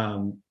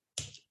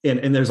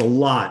 And there's a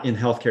lot in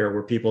healthcare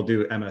where people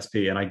do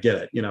MSP, and I get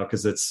it,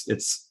 because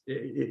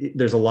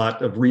there's a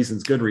lot of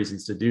good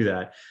reasons to do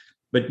that,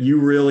 but you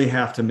really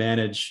have to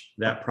manage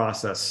that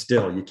process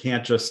still. You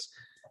can't just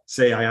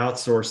say I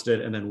outsourced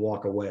it and then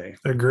walk away.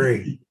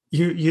 Agree.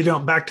 You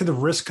don't, back to the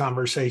risk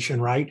conversation,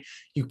 right?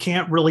 You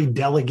can't really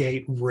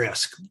delegate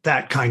risk,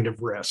 that kind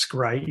of risk,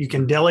 right? You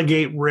can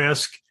delegate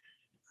risk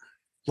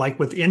like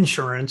with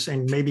insurance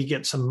and maybe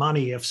get some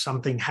money if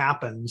something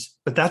happens,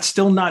 but that's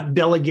still not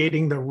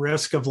delegating the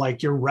risk of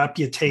like your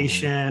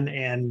reputation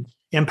and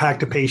impact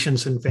to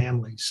patients and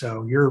families.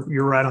 So you're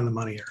right on the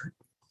money, Eric.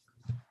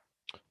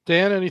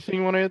 Dan, anything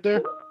you want to add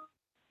there?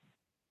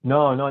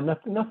 No,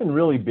 nothing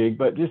really big,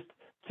 but just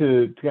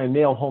to kind of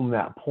nail home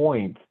that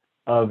point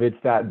of it's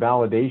that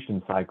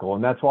validation cycle.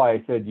 And that's why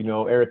I said,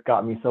 Eric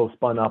got me so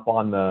spun up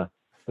on the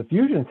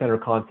Fusion Center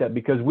concept,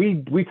 because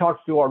we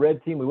talked to our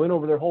red team, we went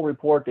over their whole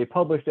report, they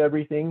published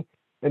everything,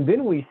 and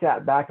then we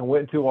sat back and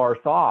went to our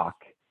SOC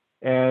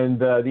and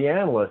the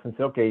analysts and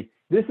said, okay,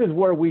 this is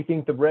where we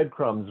think the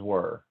breadcrumbs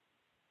were.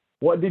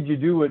 What did you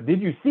do?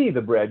 Did you see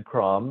the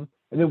breadcrumb?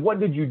 And then what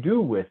did you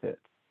do with it?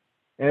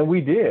 And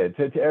we did.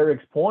 To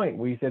Eric's point,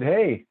 we said,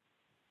 hey,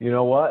 you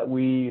know what?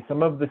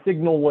 Some of the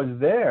signal was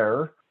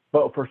there,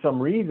 but for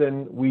some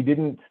reason we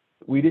didn't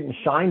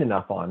shine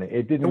enough on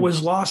it. It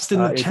was lost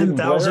in the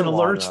 10,000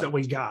 alerts that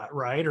we got,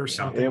 right? Or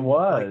something. It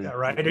was. Like that,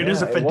 right? It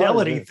is a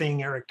fidelity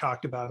thing Eric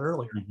talked about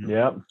earlier. Mm-hmm.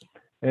 Yep.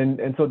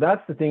 And so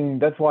that's the thing.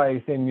 That's why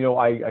I saying,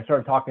 I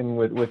started talking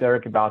with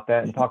Eric about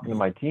that and talking to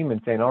my team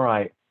and saying, all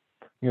right,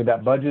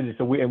 that budget.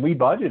 So we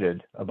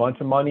budgeted a bunch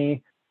of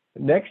money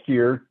next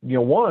year.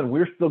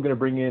 We're still going to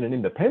bring in an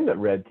independent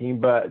red team,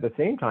 but at the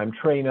same time,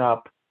 train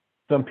up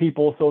some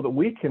people so that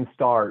we can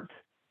start.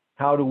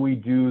 How do we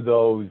do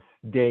those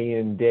day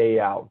in, day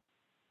out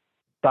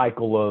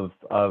cycle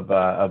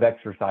of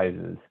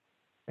exercises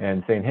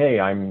and saying, hey,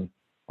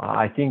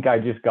 I think I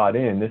just got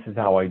in. This is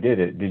how I did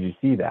it. Did you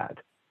see that?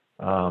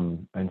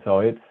 And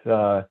so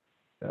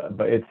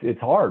but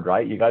it's hard,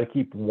 right? You got to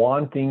keep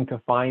wanting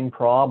to find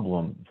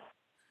problems.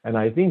 And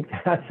I think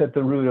that's at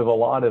the root of a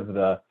lot of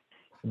the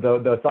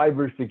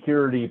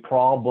cybersecurity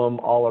problem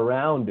all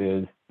around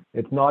is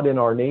it's not in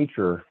our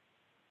nature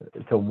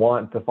to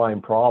want to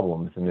find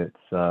problems. And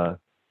that's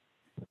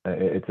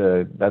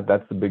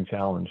the big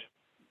challenge.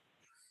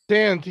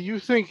 Dan, do you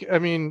think,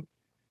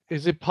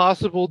 is it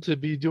possible to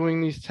be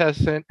doing these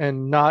tests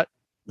and not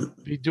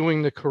be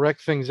doing the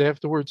correct things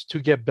afterwards to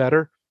get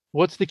better?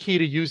 What's the key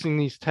to using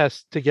these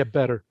tests to get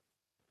better?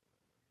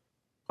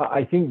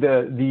 I think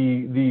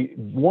the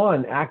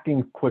one,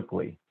 acting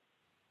quickly,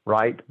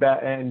 right?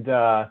 And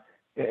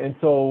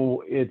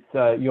so it's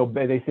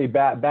they say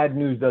bad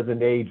news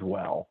doesn't age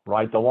well,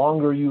 right? The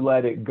longer you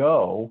let it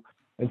go,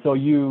 and so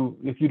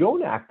if you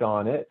don't act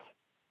on it,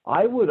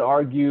 I would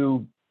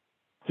argue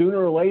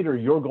sooner or later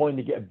you're going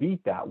to get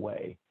beat that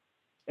way.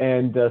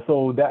 And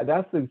so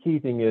that's the key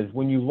thing is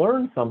when you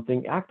learn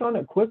something, act on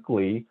it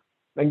quickly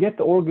and get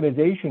the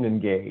organization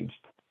engaged.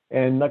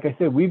 And like I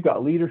said, we've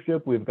got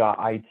leadership, we've got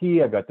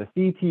IT, I've got the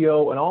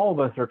CTO, and all of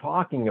us are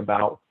talking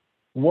about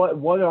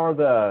what are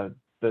the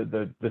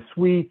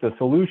suite, the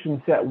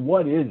solution set,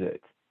 what is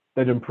it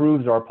that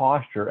improves our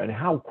posture, and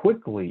how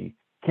quickly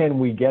can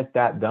we get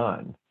that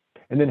done?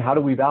 And then how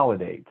do we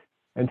validate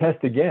and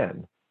test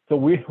again? So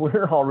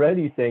we're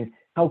already saying,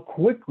 how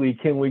quickly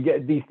can we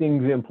get these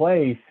things in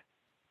place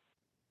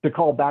to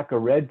call back a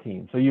red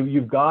team? So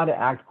you've got to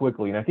act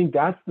quickly. And I think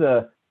that's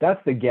the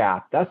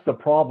gap, that's the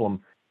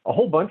problem. A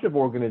whole bunch of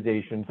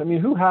organizations, I mean,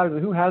 who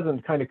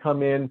hasn't kind of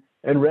come in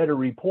and read a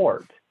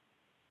report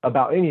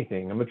about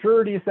anything, a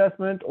maturity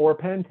assessment or a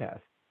pen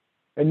test?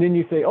 And then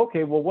you say,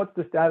 okay, well, what's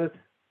the status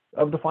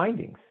of the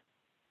findings?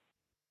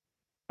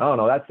 I don't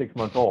know, that's 6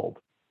 months old.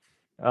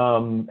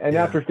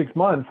 After 6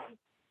 months,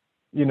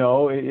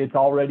 it's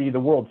already, the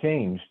world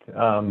changed.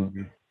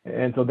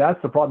 And so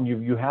that's the problem.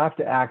 You have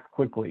to act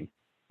quickly.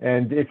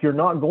 And if you're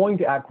not going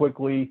to act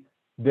quickly,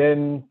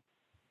 then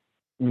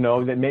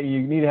that maybe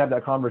you need to have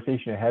that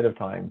conversation ahead of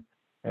time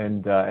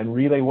and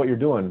relay what you're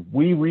doing.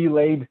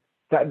 We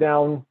sat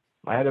down.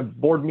 I had a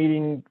board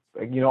meeting,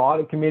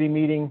 audit committee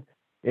meeting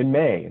in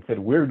May, and said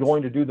we're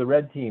going to do the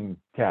red team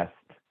test,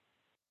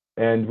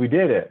 and we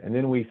did it. And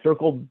then we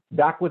circled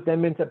back with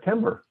them in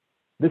September.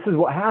 This is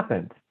what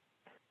happened,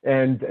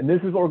 and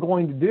this is what we're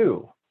going to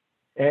do.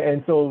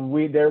 And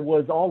so there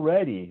was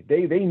already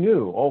they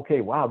knew,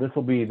 okay, wow, this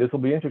will be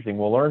interesting.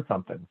 We'll learn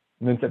something.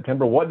 And then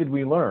September, what did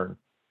we learn?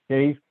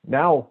 Okay,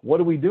 now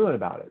what are we doing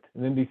about it?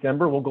 And then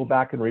December, we'll go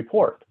back and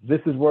report. This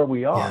is where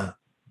we are.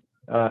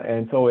 Yeah.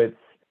 And so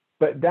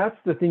but that's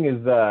the thing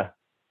is the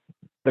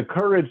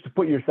courage to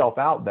put yourself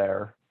out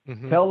there,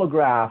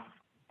 telegraph,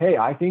 hey,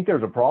 I think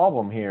there's a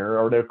problem here,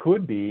 or there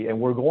could be, and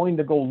we're going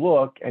to go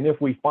look. And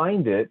if we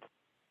find it,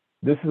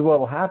 this is what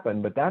will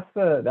happen. But that's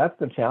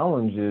the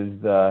challenge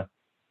is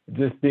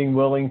just being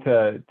willing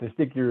to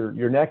stick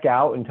your neck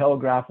out and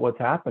telegraph what's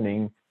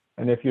happening.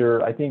 And if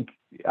I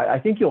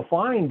think you'll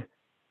find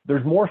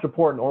there's more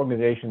support in an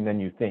organization than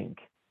you think.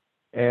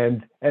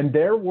 And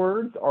their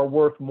words are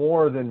worth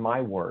more than my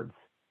words.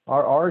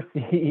 Our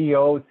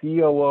CEO,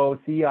 COO,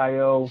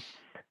 CIO,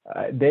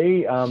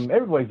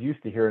 everybody's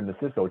used to hearing the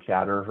CISO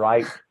chatter,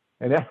 right?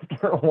 And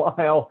after a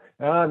while,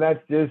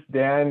 that's just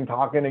Dan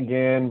talking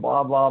again,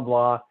 blah, blah,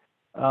 blah.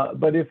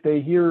 But if they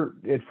hear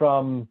it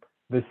from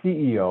the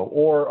CEO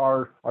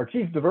or our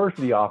chief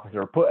diversity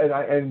officer,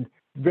 and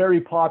very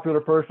popular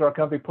person, our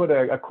company put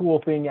a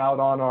cool thing out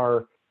on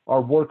our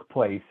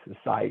workplace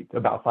site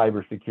about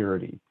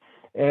cybersecurity.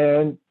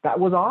 And that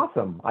was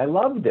awesome. I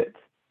loved it.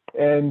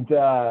 And,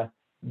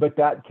 but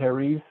that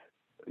carries,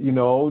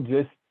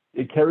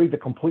 it carries a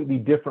completely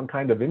different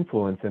kind of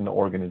influence in the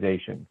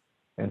organization.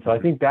 And so I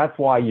think that's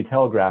why you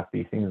telegraph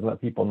these things and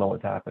let people know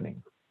what's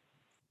happening.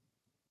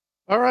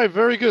 All right,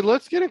 very good.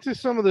 Let's get into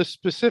some of the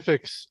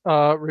specifics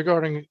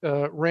regarding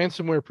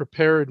ransomware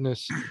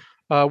preparedness.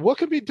 What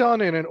can be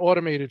done in an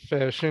automated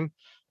fashion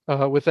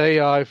with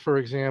AI, for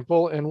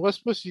example, and what's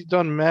supposed to be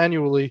done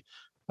manually?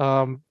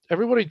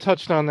 Everybody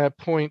touched on that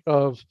point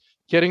of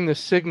getting the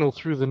signal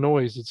through the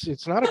noise.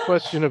 It's not a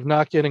question of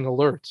not getting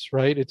alerts,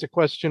 right? It's a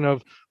question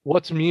of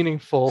what's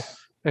meaningful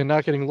and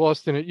not getting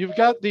lost in it. You've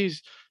got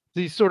these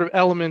sort of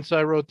elements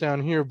I wrote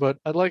down here, but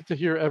I'd like to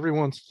hear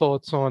everyone's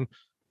thoughts on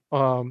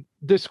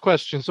this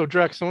question. So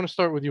Drex, I want to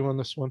start with you on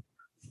this one.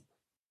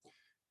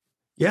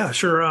 Yeah,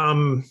 sure.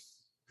 I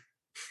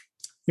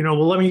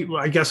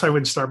guess I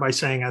would start by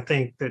saying, I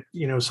think that,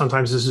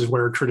 sometimes this is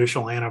where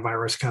traditional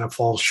antivirus kind of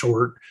falls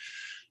short.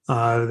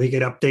 They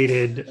get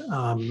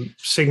updated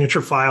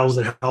signature files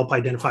that help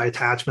identify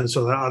attachments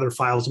so that other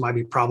files might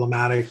be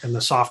problematic. And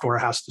the software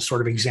has to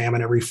sort of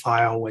examine every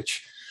file,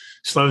 which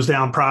slows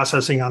down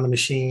processing on the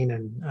machine.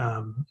 And,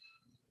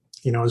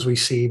 as we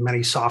see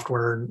many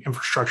software and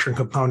infrastructure and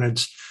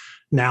components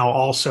now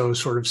also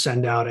sort of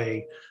send out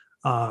a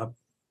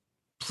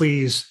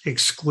please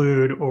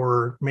exclude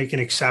or make an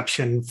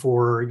exception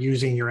for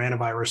using your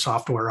antivirus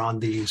software on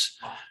these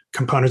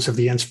components of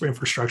the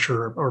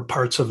infrastructure or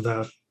parts of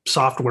the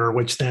software,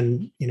 which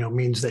then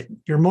means that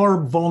you're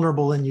more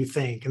vulnerable than you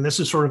think. And this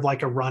is sort of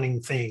like a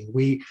running thing.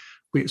 We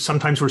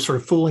sometimes we're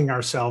sort of fooling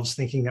ourselves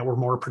thinking that we're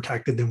more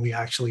protected than we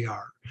actually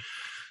are.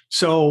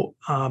 So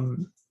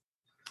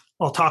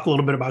I'll talk a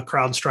little bit about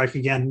CrowdStrike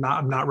again.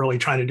 I'm not really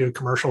trying to do a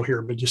commercial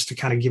here, but just to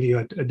kind of give you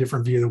a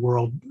different view of the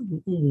world.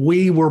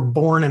 We were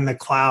born in the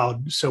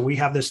cloud, so we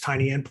have this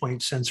tiny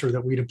endpoint sensor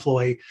that we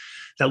deploy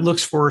that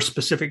looks for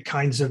specific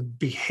kinds of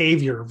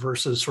behavior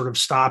versus sort of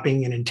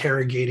stopping and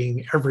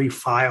interrogating every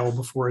file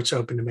before it's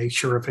open to make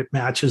sure if it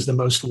matches the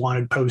most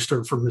wanted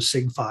poster from the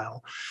SIG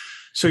file.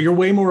 So you're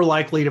way more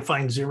likely to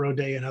find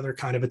 0-day and other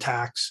kind of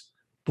attacks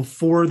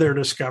before they're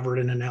discovered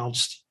and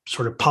announced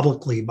sort of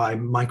publicly by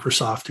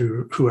Microsoft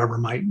or whoever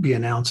might be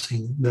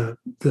announcing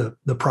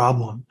the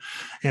problem.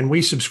 And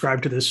we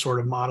subscribe to this sort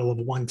of model of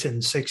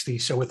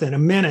 1-10-60. So within a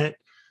minute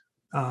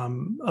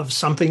of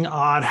something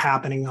odd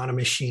happening on a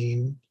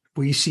machine,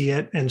 we see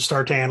it and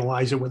start to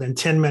analyze it. Within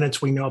 10 minutes,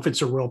 we know if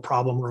it's a real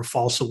problem or a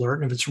false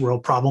alert. And if it's a real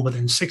problem,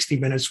 within 60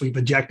 minutes, we've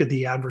ejected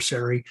the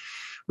adversary.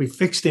 We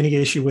fixed any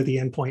issue with the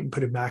endpoint and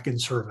put it back in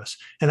service.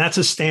 And that's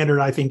a standard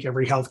I think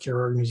every healthcare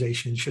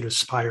organization should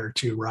aspire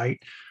to,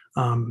 right?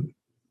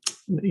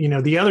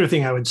 The other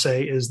thing I would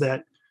say is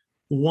that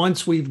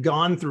once we've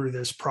gone through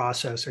this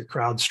process at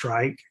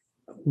CrowdStrike,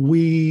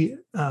 we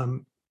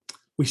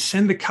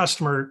send the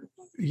customer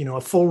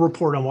a full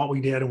report on what we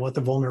did and what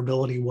the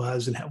vulnerability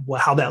was and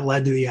how that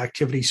led to the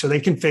activity, so they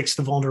can fix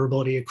the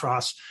vulnerability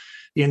across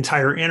the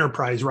entire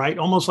enterprise, right?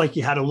 Almost like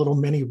you had a little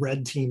mini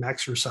red team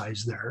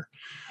exercise there.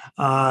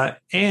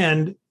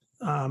 And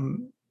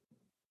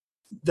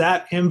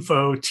that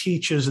info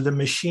teaches the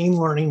machine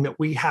learning that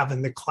we have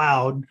in the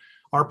cloud.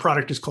 Our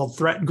product is called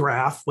Threat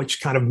Graph,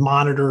 which kind of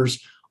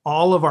monitors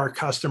all of our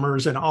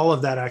customers and all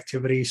of that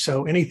activity.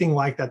 So anything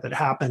like that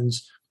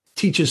happens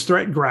teaches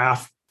Threat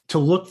Graph to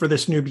look for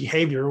this new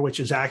behavior, which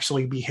is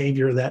actually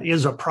behavior that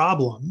is a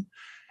problem.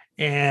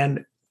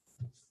 And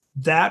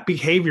that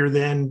behavior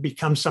then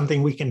becomes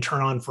something we can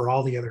turn on for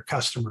all the other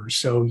customers.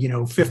 So,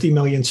 50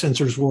 million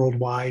sensors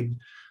worldwide.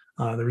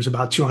 There's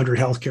about 200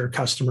 healthcare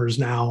customers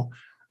now.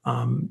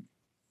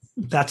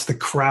 That's the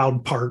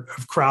crowd part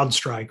of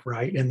CrowdStrike,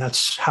 right? And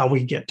that's how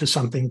we get to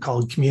something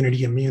called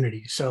community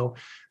immunity. So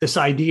this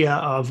idea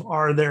of,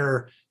 are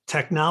there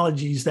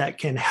technologies that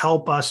can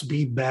help us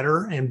be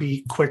better and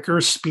be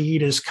quicker?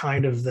 Speed is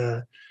kind of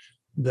the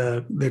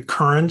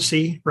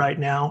currency right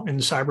now in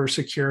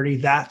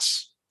cybersecurity.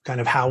 That's kind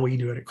of how we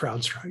do it at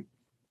CrowdStrike.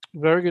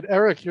 Very good.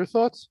 Eric, your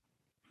thoughts?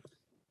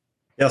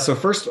 Yeah. So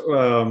first,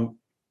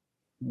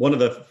 one of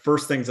the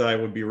first things I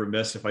would be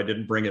remiss if I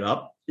didn't bring it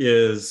up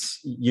is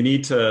you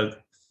need to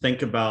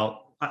think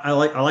about, I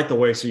like the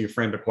way you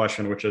framed the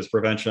question, which is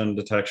prevention,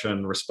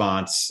 detection,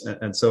 response,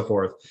 and so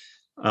forth,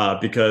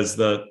 because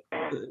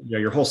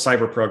your whole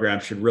cyber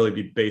program should really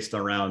be based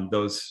around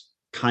those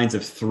kinds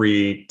of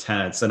three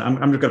tenets. And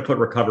I'm just going to put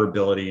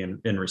recoverability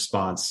in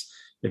response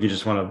if you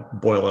just want to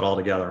boil it all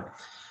together.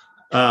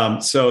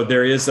 So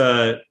there is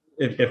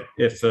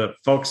if the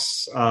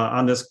folks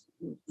on this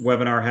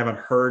webinar haven't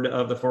heard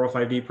of the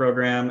 405D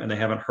program and they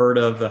haven't heard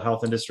of the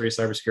Health Industry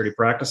Cybersecurity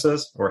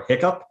Practices, or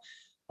HICCUP,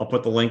 I'll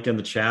put the link in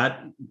the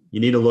chat. You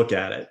need to look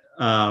at it.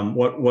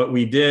 What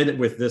we did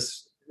with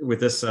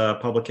this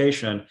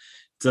publication,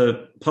 it's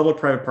a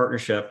public-private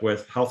partnership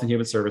with Health and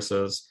Human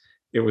Services.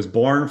 It was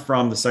born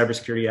from the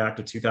Cybersecurity Act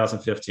of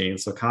 2015.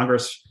 So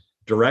Congress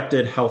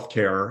directed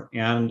healthcare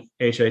and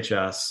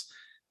HHS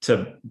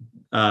to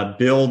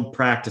build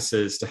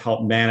practices to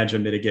help manage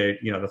and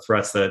mitigate, the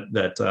threats that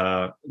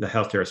the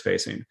healthcare is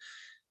facing.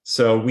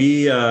 So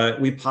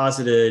we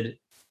posited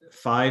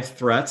 5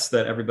 threats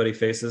that everybody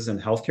faces in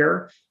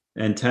healthcare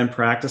and 10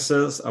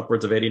 practices,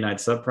 upwards of 89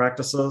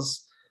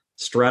 sub-practices,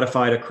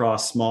 stratified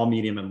across small,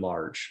 medium, and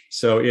large.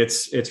 So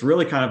it's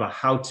really kind of a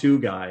how-to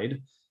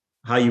guide,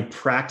 how you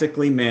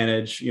practically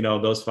manage,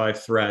 those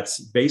 5 threats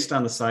based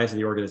on the size of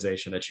the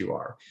organization that you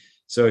are.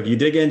 So if you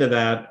dig into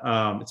that,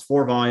 it's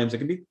 4 volumes. It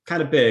can be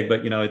kind of big,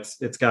 but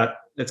it's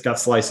got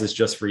slices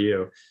just for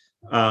you.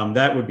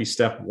 That would be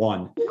step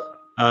 1.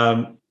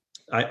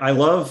 I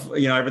love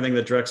everything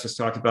that Drex has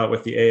talked about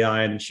with the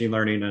AI and machine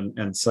learning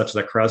and such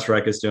that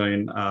CrowdStrike is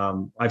doing.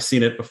 I've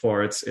seen it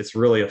before. It's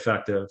really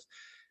effective.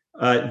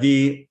 I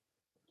think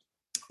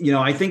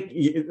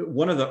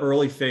one of the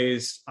early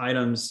phase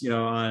items,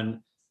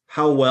 on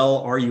how well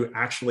are you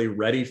actually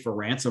ready for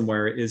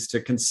ransomware is to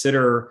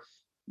consider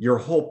your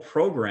whole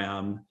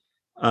program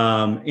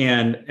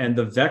and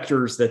the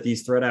vectors that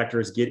these threat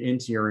actors get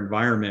into your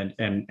environment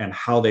and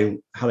how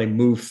they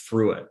move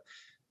through it.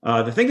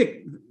 The thing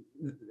that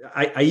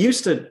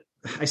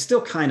I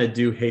still kind of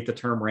do hate the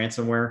term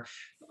ransomware.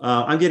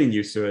 I'm getting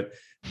used to it.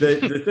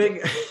 The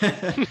thing,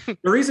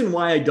 the reason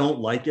why I don't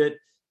like it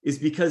is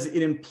because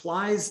it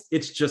implies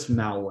it's just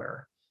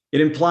malware.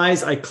 It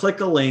implies I click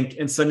a link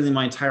and suddenly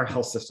my entire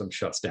health system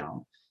shuts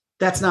down.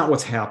 That's not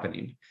what's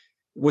happening.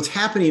 What's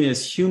happening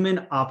is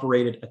human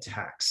operated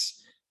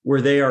attacks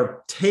where they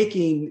are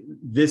taking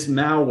this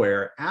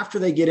malware after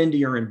they get into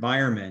your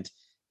environment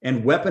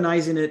and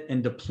weaponizing it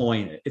and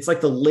deploying it. It's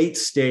like the late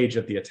stage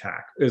of the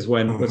attack is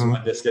when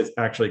this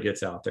actually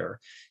gets out there.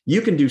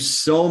 You can do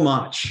so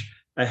much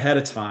ahead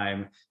of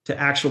time to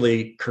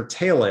actually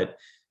curtail it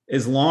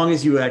as long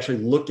as you actually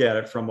look at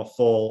it from a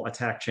full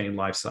attack chain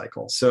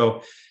lifecycle.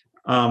 So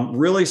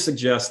really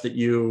suggest that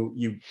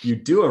you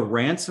do a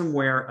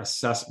ransomware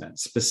assessment,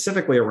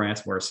 specifically a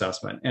ransomware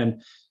assessment,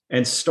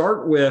 and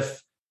start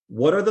with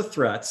what are the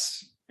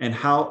threats and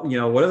how,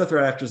 what are the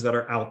threat actors that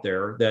are out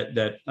there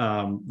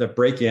that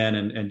break in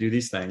and do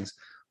these things?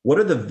 What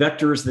are the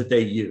vectors that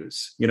they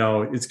use?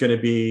 It's going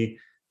to be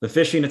the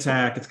phishing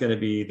attack, it's going to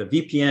be the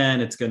VPN,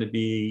 it's going to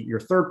be your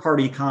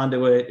third-party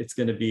conduit, it's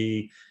going to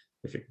be,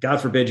 if God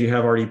forbid you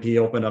have RDP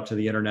open up to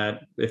the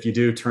internet. If you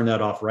do, turn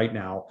that off right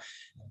now.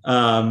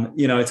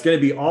 It's going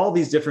to be all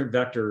these different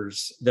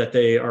vectors that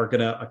they are going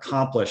to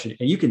accomplish. And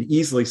you can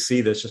easily see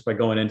this just by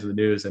going into the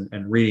news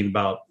and reading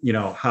about,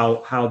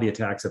 how the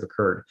attacks have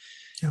occurred.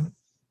 Yeah.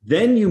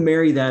 Then you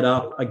marry that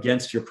up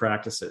against your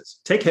practices.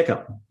 Take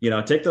Hiccup,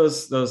 take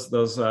those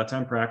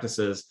 10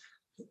 practices.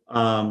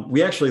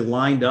 We actually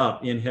lined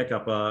up in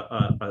Hiccup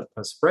a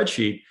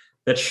spreadsheet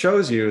that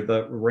shows you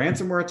the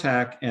ransomware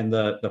attack and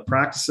the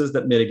practices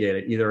that mitigate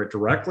it, either it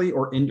directly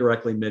or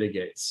indirectly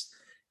mitigates.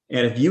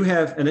 And if you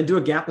have, and then do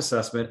a gap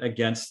assessment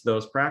against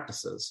those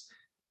practices.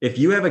 If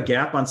you have a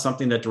gap on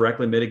something that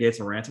directly mitigates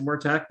a ransomware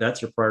attack,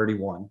 that's your priority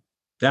one.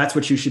 That's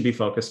what you should be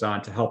focused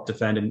on to help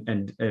defend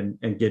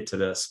and get to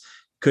this.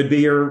 Could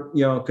be your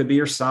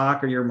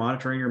SOC or your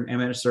monitoring, your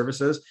managed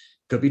services.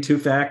 Could be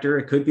two-factor.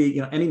 It could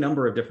be, any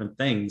number of different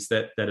things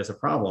that is a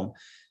problem.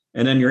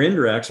 And then your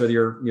indirects are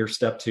your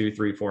step 2,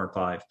 3, 4, and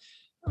 5.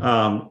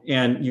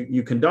 And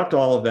you conduct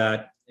all of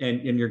that,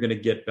 and you're going to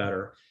get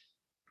better.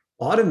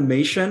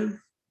 Automation.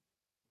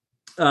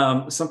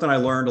 Something I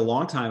learned a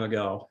long time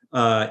ago,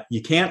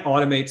 you can't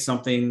automate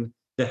something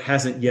that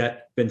hasn't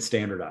yet been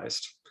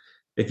standardized.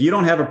 If you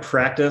don't have a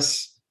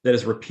practice that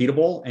is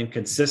repeatable and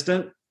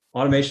consistent,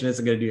 automation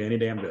isn't going to do any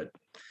damn good.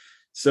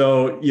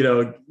 So,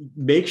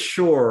 make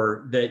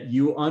sure that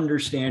you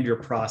understand your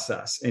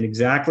process and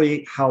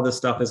exactly how this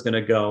stuff is going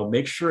to go.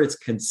 Make sure it's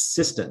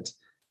consistent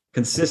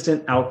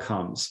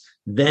outcomes.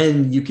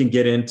 Then you can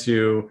get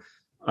into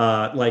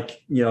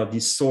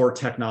these SOAR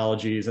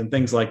technologies and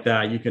things like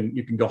that. You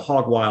can go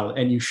hog wild,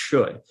 and you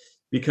should,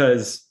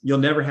 because you'll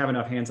never have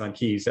enough hands on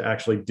keys to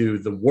actually do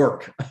the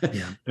work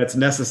that's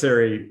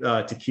necessary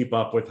to keep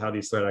up with how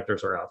these threat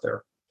actors are out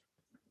there.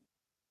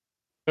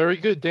 Very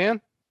good,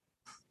 Dan.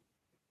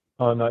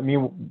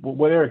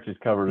 What Eric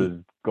just covered is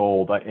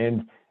gold,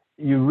 and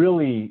you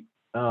really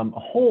a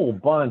whole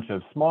bunch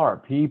of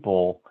smart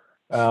people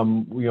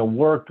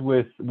worked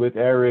with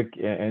Eric,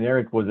 and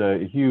Eric was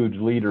a huge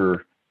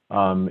leader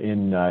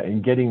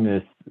in getting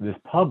this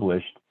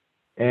published,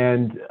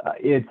 and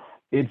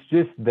it's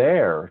just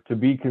there to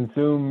be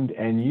consumed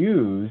and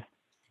used,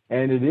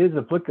 and it's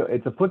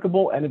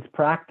applicable and it's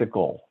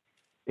practical.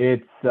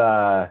 It's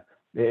not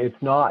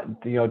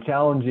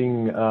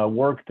challenging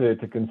work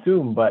to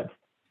consume, but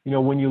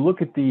when you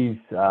look at these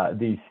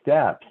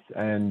steps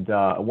and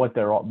what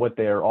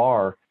there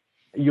are,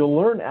 you'll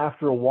learn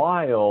after a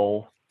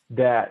while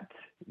that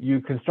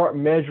you can start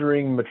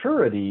measuring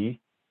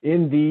maturity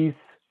in these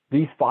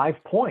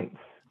 5 points.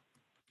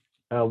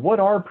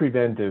 What are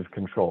preventive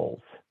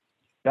controls?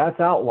 That's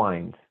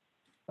outlined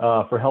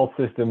for health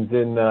systems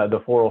in the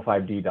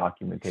 405D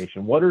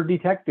documentation. What are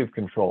detective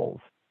controls?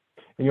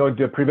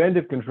 The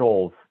preventive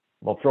controls,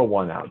 we'll throw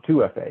one out,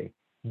 2FA.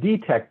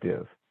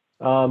 Detective,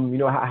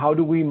 how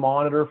do we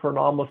monitor for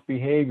anomalous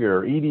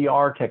behavior?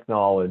 EDR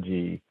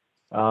technology.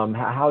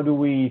 How do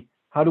we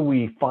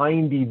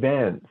find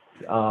events?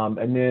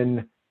 And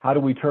then how do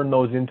we turn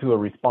those into a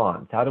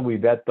response? How do we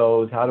vet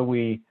those? How do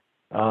we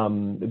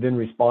then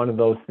respond to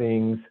those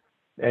things?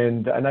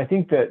 And I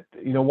think that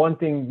one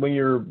thing, when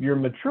you're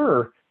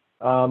mature,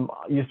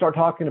 you start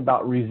talking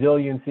about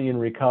resiliency and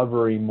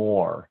recovery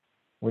more.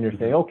 When you're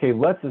saying, okay,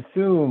 let's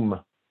assume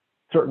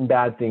certain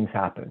bad things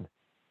happen.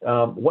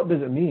 What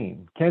does it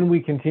mean? Can we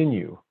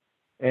continue?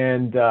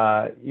 And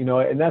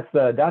and that's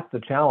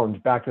the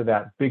challenge. Back to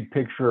that big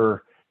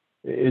picture: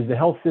 is the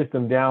health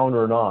system down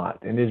or not?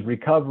 And does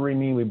recovery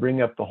mean we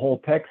bring up the whole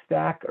tech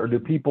stack, or do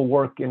people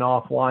work in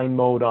offline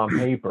mode on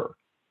paper?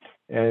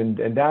 And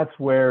that's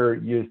where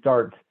you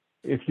start.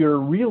 If you're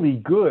really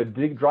good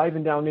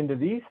driving down into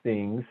these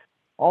things,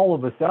 all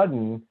of a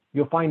sudden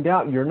you'll find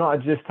out you're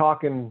not just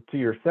talking to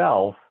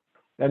yourself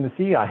and the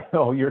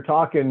CIO. You're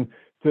talking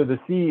to the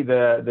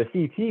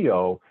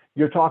CTO.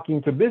 You're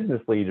talking to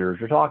business leaders.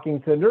 You're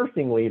talking to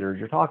nursing leaders.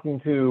 You're talking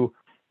to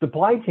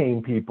supply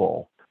chain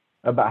people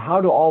about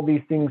how do all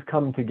these things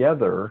come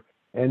together,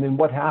 and then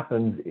what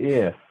happens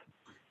if.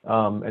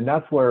 And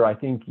that's where I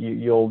think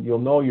you'll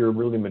know you're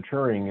really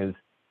maturing, is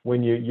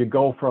when you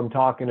go from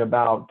talking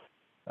about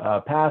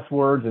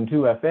passwords and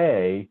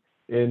 2FA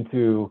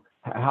into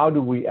how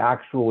do we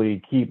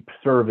actually keep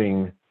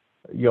serving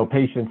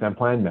patients and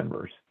plan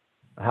members.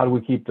 How do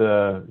we keep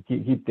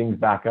things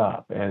back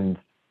up? And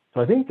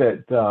so I think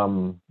that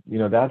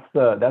that's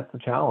the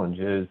challenge,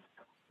 is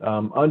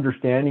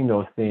understanding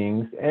those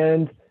things.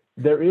 And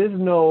there is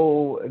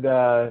no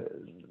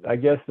I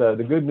guess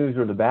the good news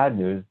or the bad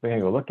news, depending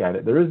on how you look at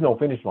it. There is no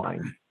finish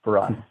line for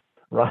us,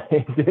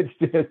 right? It's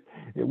just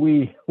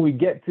we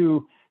get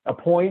to a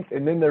point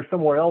and then there's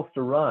somewhere else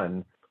to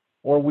run,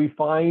 or we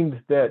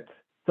find that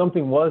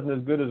something wasn't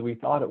as good as we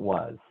thought it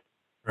was.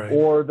 Right.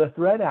 Or the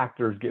threat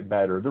actors get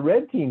better, the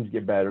red teams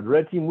get better. The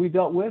red team we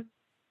dealt with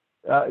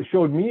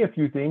showed me a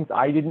few things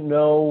I didn't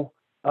know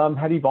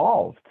had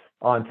evolved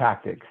on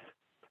tactics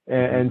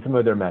and some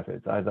of their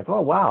methods. I was like,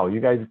 oh wow,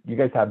 you guys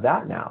have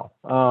that now.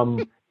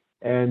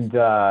 And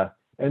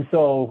And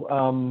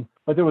so,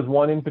 but there was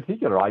one in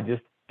particular, I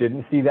just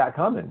didn't see that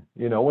coming.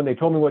 When they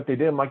told me what they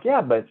did, I'm like,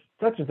 yeah, but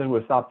such and such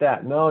would have stopped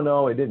that.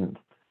 No, it didn't.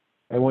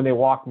 And when they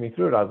walked me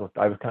through it, I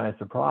was kind of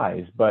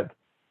surprised. But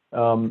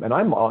and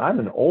I'm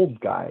an old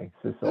guy,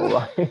 so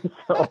right.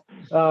 So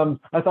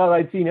I thought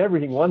I'd seen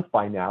everything once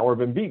by now, or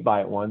been beat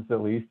by it once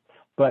at least.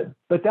 But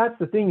that's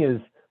the thing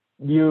is,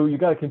 you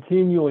got to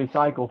continually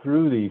cycle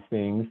through these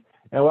things,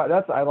 and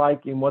that's I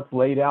like in what's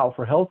laid out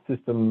for health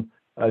system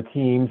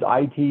teams,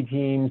 IT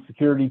teams,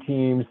 security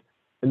teams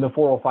in the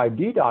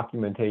 405D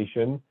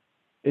documentation.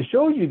 It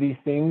shows you these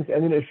things,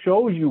 and then it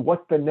shows you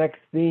what the next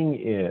thing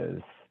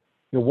is.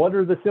 What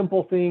are the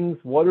simple things?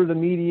 What are the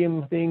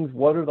medium things?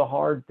 What are the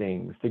hard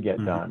things to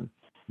get done?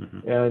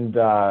 And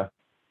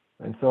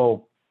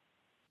so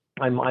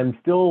I'm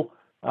still,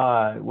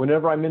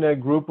 whenever I'm in a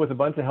group with a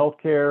bunch of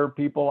healthcare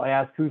people, I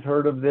ask who's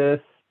heard of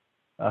this,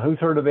 who's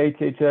heard of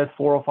HHS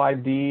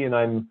 405D, and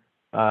I'm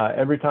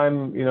every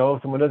time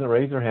if someone doesn't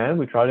raise their hand,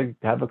 we try to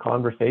have a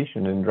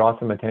conversation and draw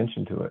some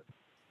attention to it.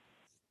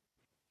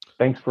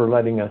 Thanks for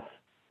letting us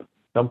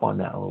jump on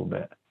that a little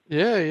bit.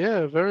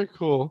 Yeah, very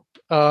cool.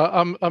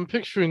 I'm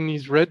picturing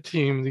these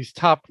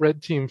top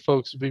red team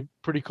folks would be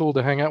pretty cool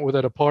to hang out with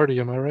at a party.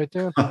 Am I right,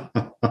 Dan?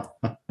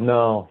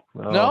 No.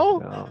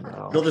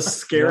 They'll just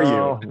scare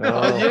you.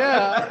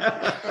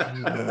 Yeah.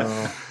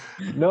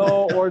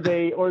 No, or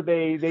they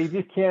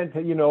just can't.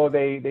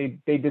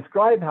 They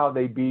describe how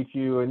they beat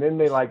you, and then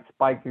they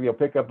spike.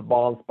 Pick up the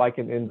ball and spike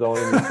an end zone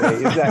and say,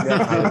 "Is that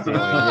kind of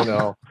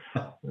feeling?"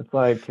 It's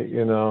like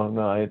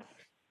no, it's.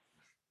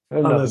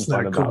 There's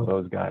nothing fun about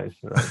those guys,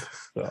 right?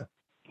 So.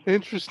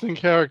 Interesting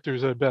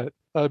characters, I bet.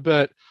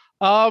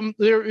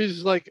 There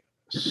is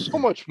so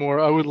much more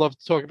I would love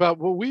to talk about,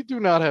 but we do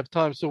not have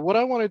time. So what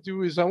I want to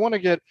do is I want to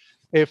get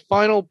a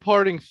final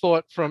parting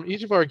thought from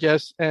each of our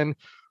guests, and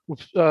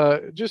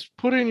just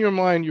put in your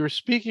mind you're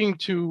speaking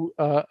to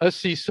a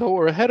CISO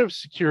or a head of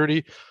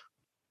security,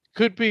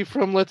 could be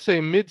from, let's say,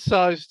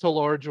 mid-sized to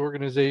large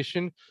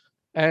organization,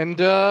 and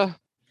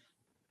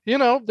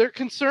they're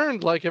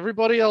concerned like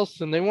everybody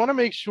else, and they want to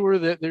make sure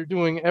that they're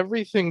doing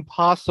everything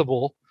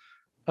possible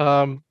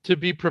to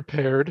be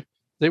prepared.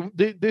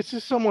 This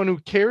is someone who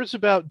cares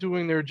about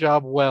doing their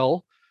job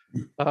well,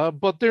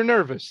 but they're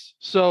nervous.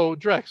 So,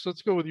 Drex,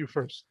 let's go with you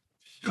first.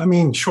 I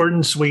mean, short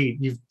and sweet.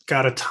 You've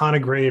got a ton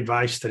of great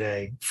advice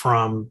today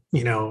from,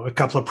 a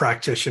couple of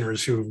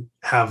practitioners who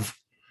have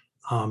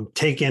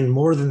taken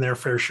more than their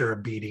fair share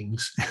of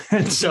beatings.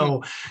 And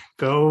so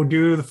go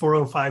do the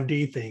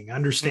 405D thing,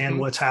 understand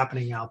what's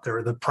happening out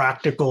there, the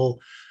practical.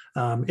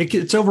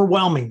 It's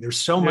overwhelming. There's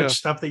so much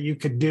stuff that you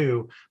could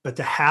do, but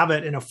to have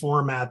it in a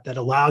format that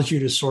allows you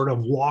to sort of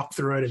walk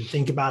through it and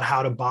think about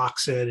how to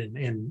box it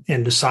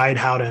and decide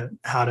how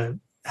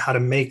to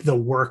make the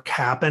work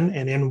happen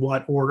and in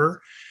what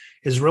order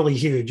is really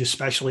huge,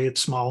 especially at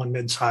small and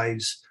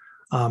mid-size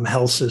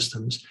health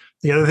systems.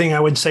 The other thing I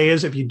would say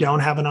is if you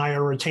don't have an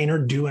IR retainer,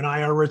 do an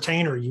IR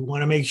retainer. You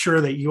want to make sure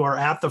that you are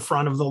at the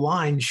front of the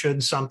line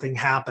should something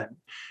happen,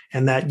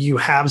 and that you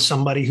have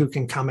somebody who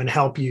can come and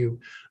help you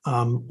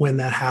when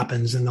that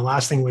happens. And the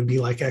last thing would be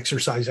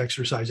exercise,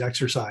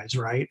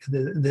 right?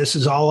 This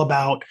is all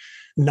about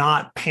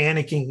not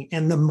panicking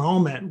in the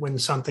moment when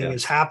something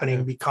is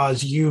happening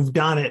because you've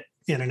done it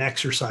in an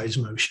exercise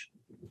motion.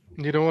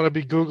 You don't want to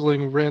be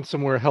Googling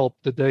ransomware help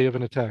the day of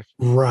an attack.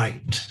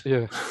 Right.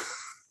 Yeah.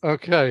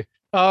 Okay.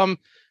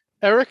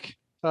 Eric,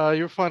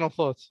 your final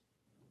thoughts.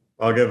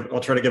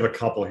 I'll try to give a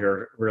couple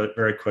here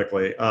very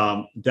quickly.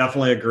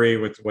 Definitely agree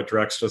with what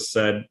Drex just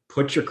said.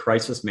 Put your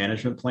crisis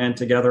management plan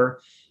together.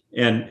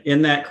 And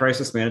in that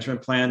crisis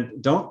management plan,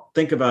 don't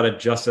think about it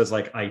just as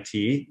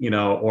IT,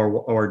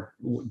 or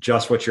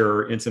just what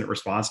your incident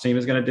response team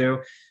is going to do.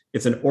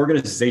 It's an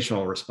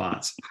organizational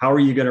response. How are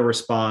you going to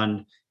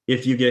respond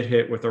if you get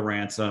hit with a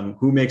ransom?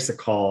 Who makes the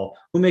call?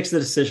 Who makes the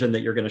decision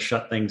that you're going to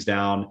shut things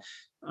down?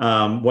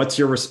 What's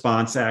your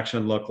response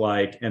action look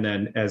like? And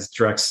then, as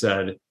Drex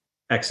said,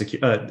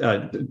 execute,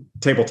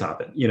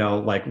 tabletop it,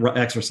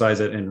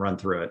 exercise it and run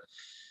through it.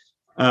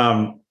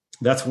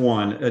 That's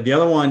one. The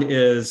other one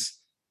is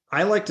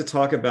I like to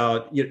talk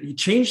about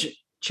change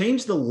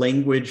the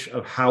language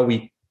of how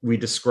we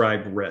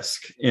describe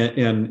risk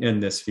in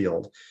this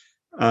field.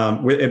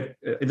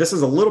 This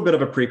is a little bit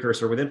of a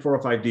precursor. Within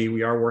 405D,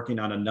 we are working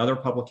on another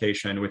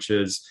publication, which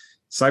is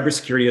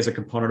cybersecurity as a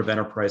component of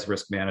enterprise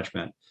risk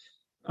management.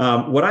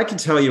 What I can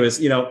tell you is,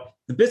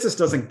 the business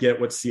doesn't get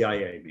what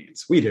CIA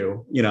means. We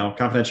do,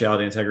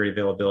 confidentiality, integrity,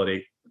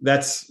 availability.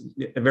 That's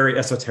very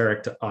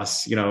esoteric to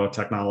us,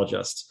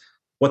 technologists.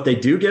 What they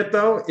do get,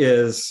 though,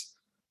 is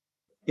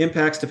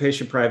impacts to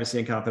patient privacy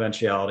and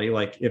confidentiality.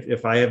 Like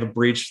if I have a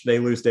breach, they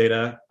lose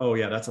data. Oh,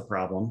 yeah, that's a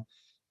problem.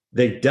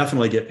 They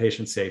definitely get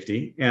patient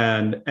safety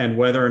and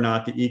whether or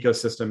not the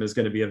ecosystem is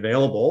going to be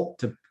available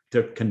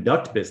to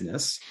conduct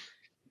business.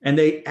 And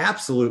they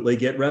absolutely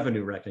get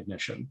revenue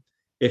recognition.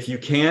 If you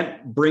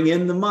can't bring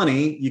in the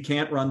money, you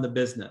can't run the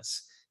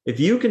business. If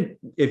you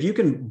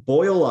can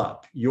boil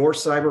up your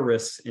cyber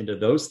risks into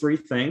those three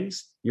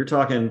things, you're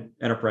talking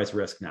enterprise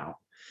risk now.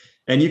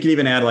 And you can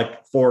even add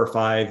like 4 or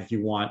 5 if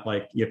you want.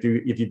 Like if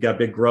you've got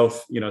big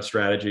growth,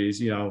 strategies,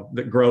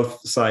 the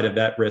growth side of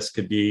that risk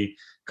could be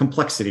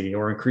complexity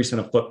or increasing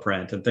a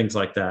footprint and things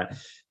like that.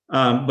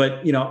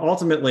 But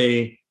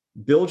ultimately,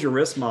 build your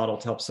risk model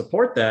to help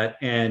support that,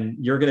 and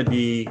you're going to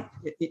be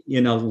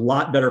in a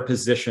lot better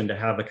position to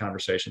have the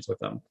conversations with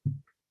them.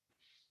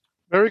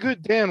 Very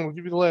good. Dan, we'll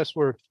give you the last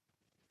word.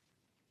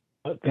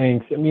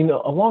 Thanks. I mean,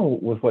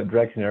 along with what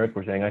Drex and Eric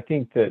were saying, I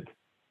think that,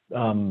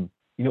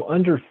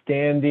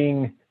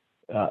 understanding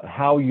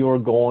how you're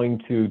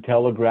going to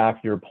telegraph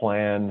your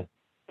plan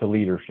to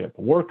leadership,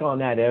 work on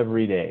that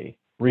every day,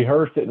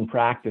 rehearse it and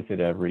practice it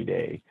every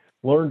day,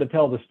 learn to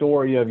tell the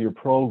story of your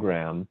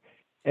program,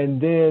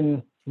 and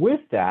then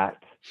with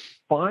that,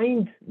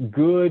 find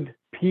good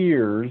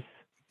peers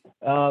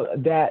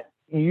that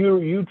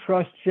you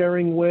trust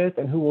sharing with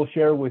and who will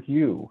share with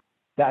you.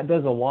 That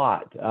does a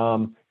lot.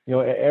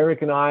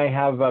 Eric and I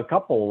have a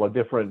couple of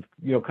different,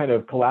 kind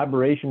of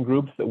collaboration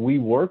groups that we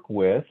work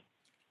with,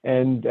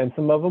 and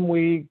some of them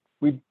we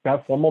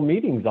have formal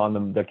meetings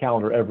on the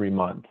calendar every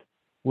month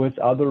with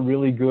other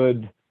really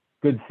good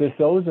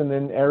CISOs. And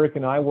then Eric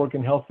and I work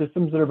in health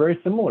systems that are very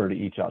similar to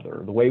each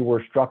other, the way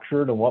we're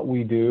structured and what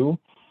we do.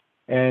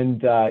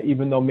 And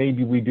even though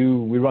maybe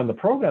we run the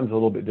programs a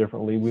little bit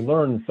differently, we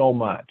learn so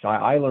much.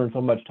 I learn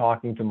so much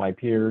talking to my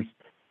peers,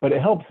 but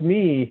it helps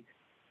me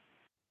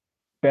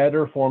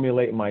better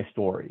formulate my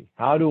story.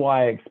 How do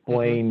I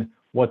explain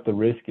what the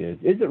risk is?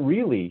 Is it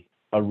really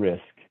a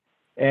risk?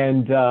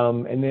 And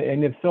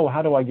if so,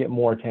 how do I get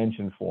more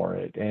attention for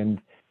it?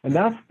 And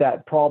that's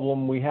that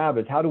problem we have,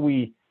 is how do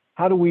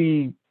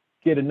we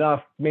get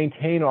enough,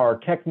 maintain our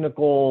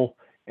technical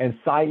and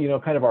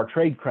kind of our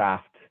tradecraft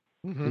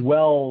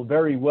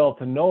very well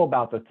to know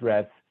about the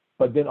threats,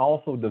 but then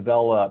also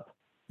develop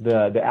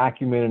the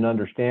acumen and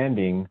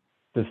understanding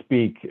to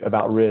speak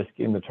about risk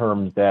in the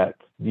terms that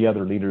the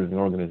other leaders in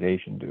the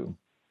organization do.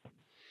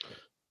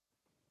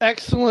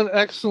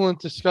 Excellent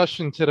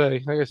discussion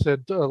today. Like I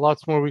said,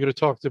 lots more we could have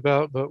talked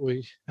about, but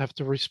we have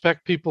to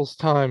respect people's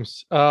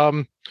times.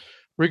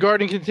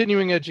 Regarding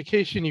continuing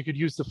education, you could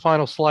use the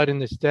final slide in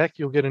this deck.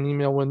 You'll get an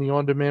email when the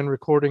on-demand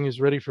recording is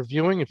ready for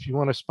viewing. If you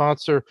want to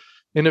sponsor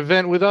an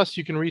event with us,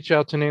 you can reach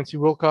out to Nancy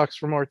Wilcox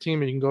from our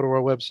team, and you can go to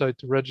our website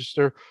to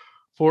register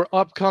for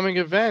upcoming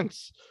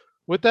events.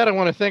 With that, I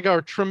want to thank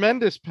our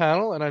tremendous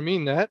panel, and I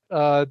mean that,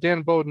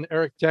 Dan Bowden,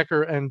 Eric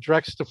Decker, and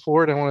Drex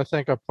DeFord. I want to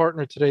thank our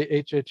partner today,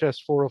 HHS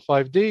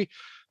 405D,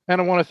 and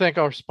I want to thank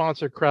our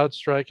sponsor,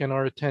 CrowdStrike, and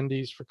our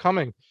attendees for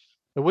coming.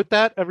 And with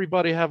that,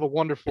 everybody have a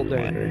wonderful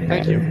day.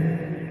 Thank you.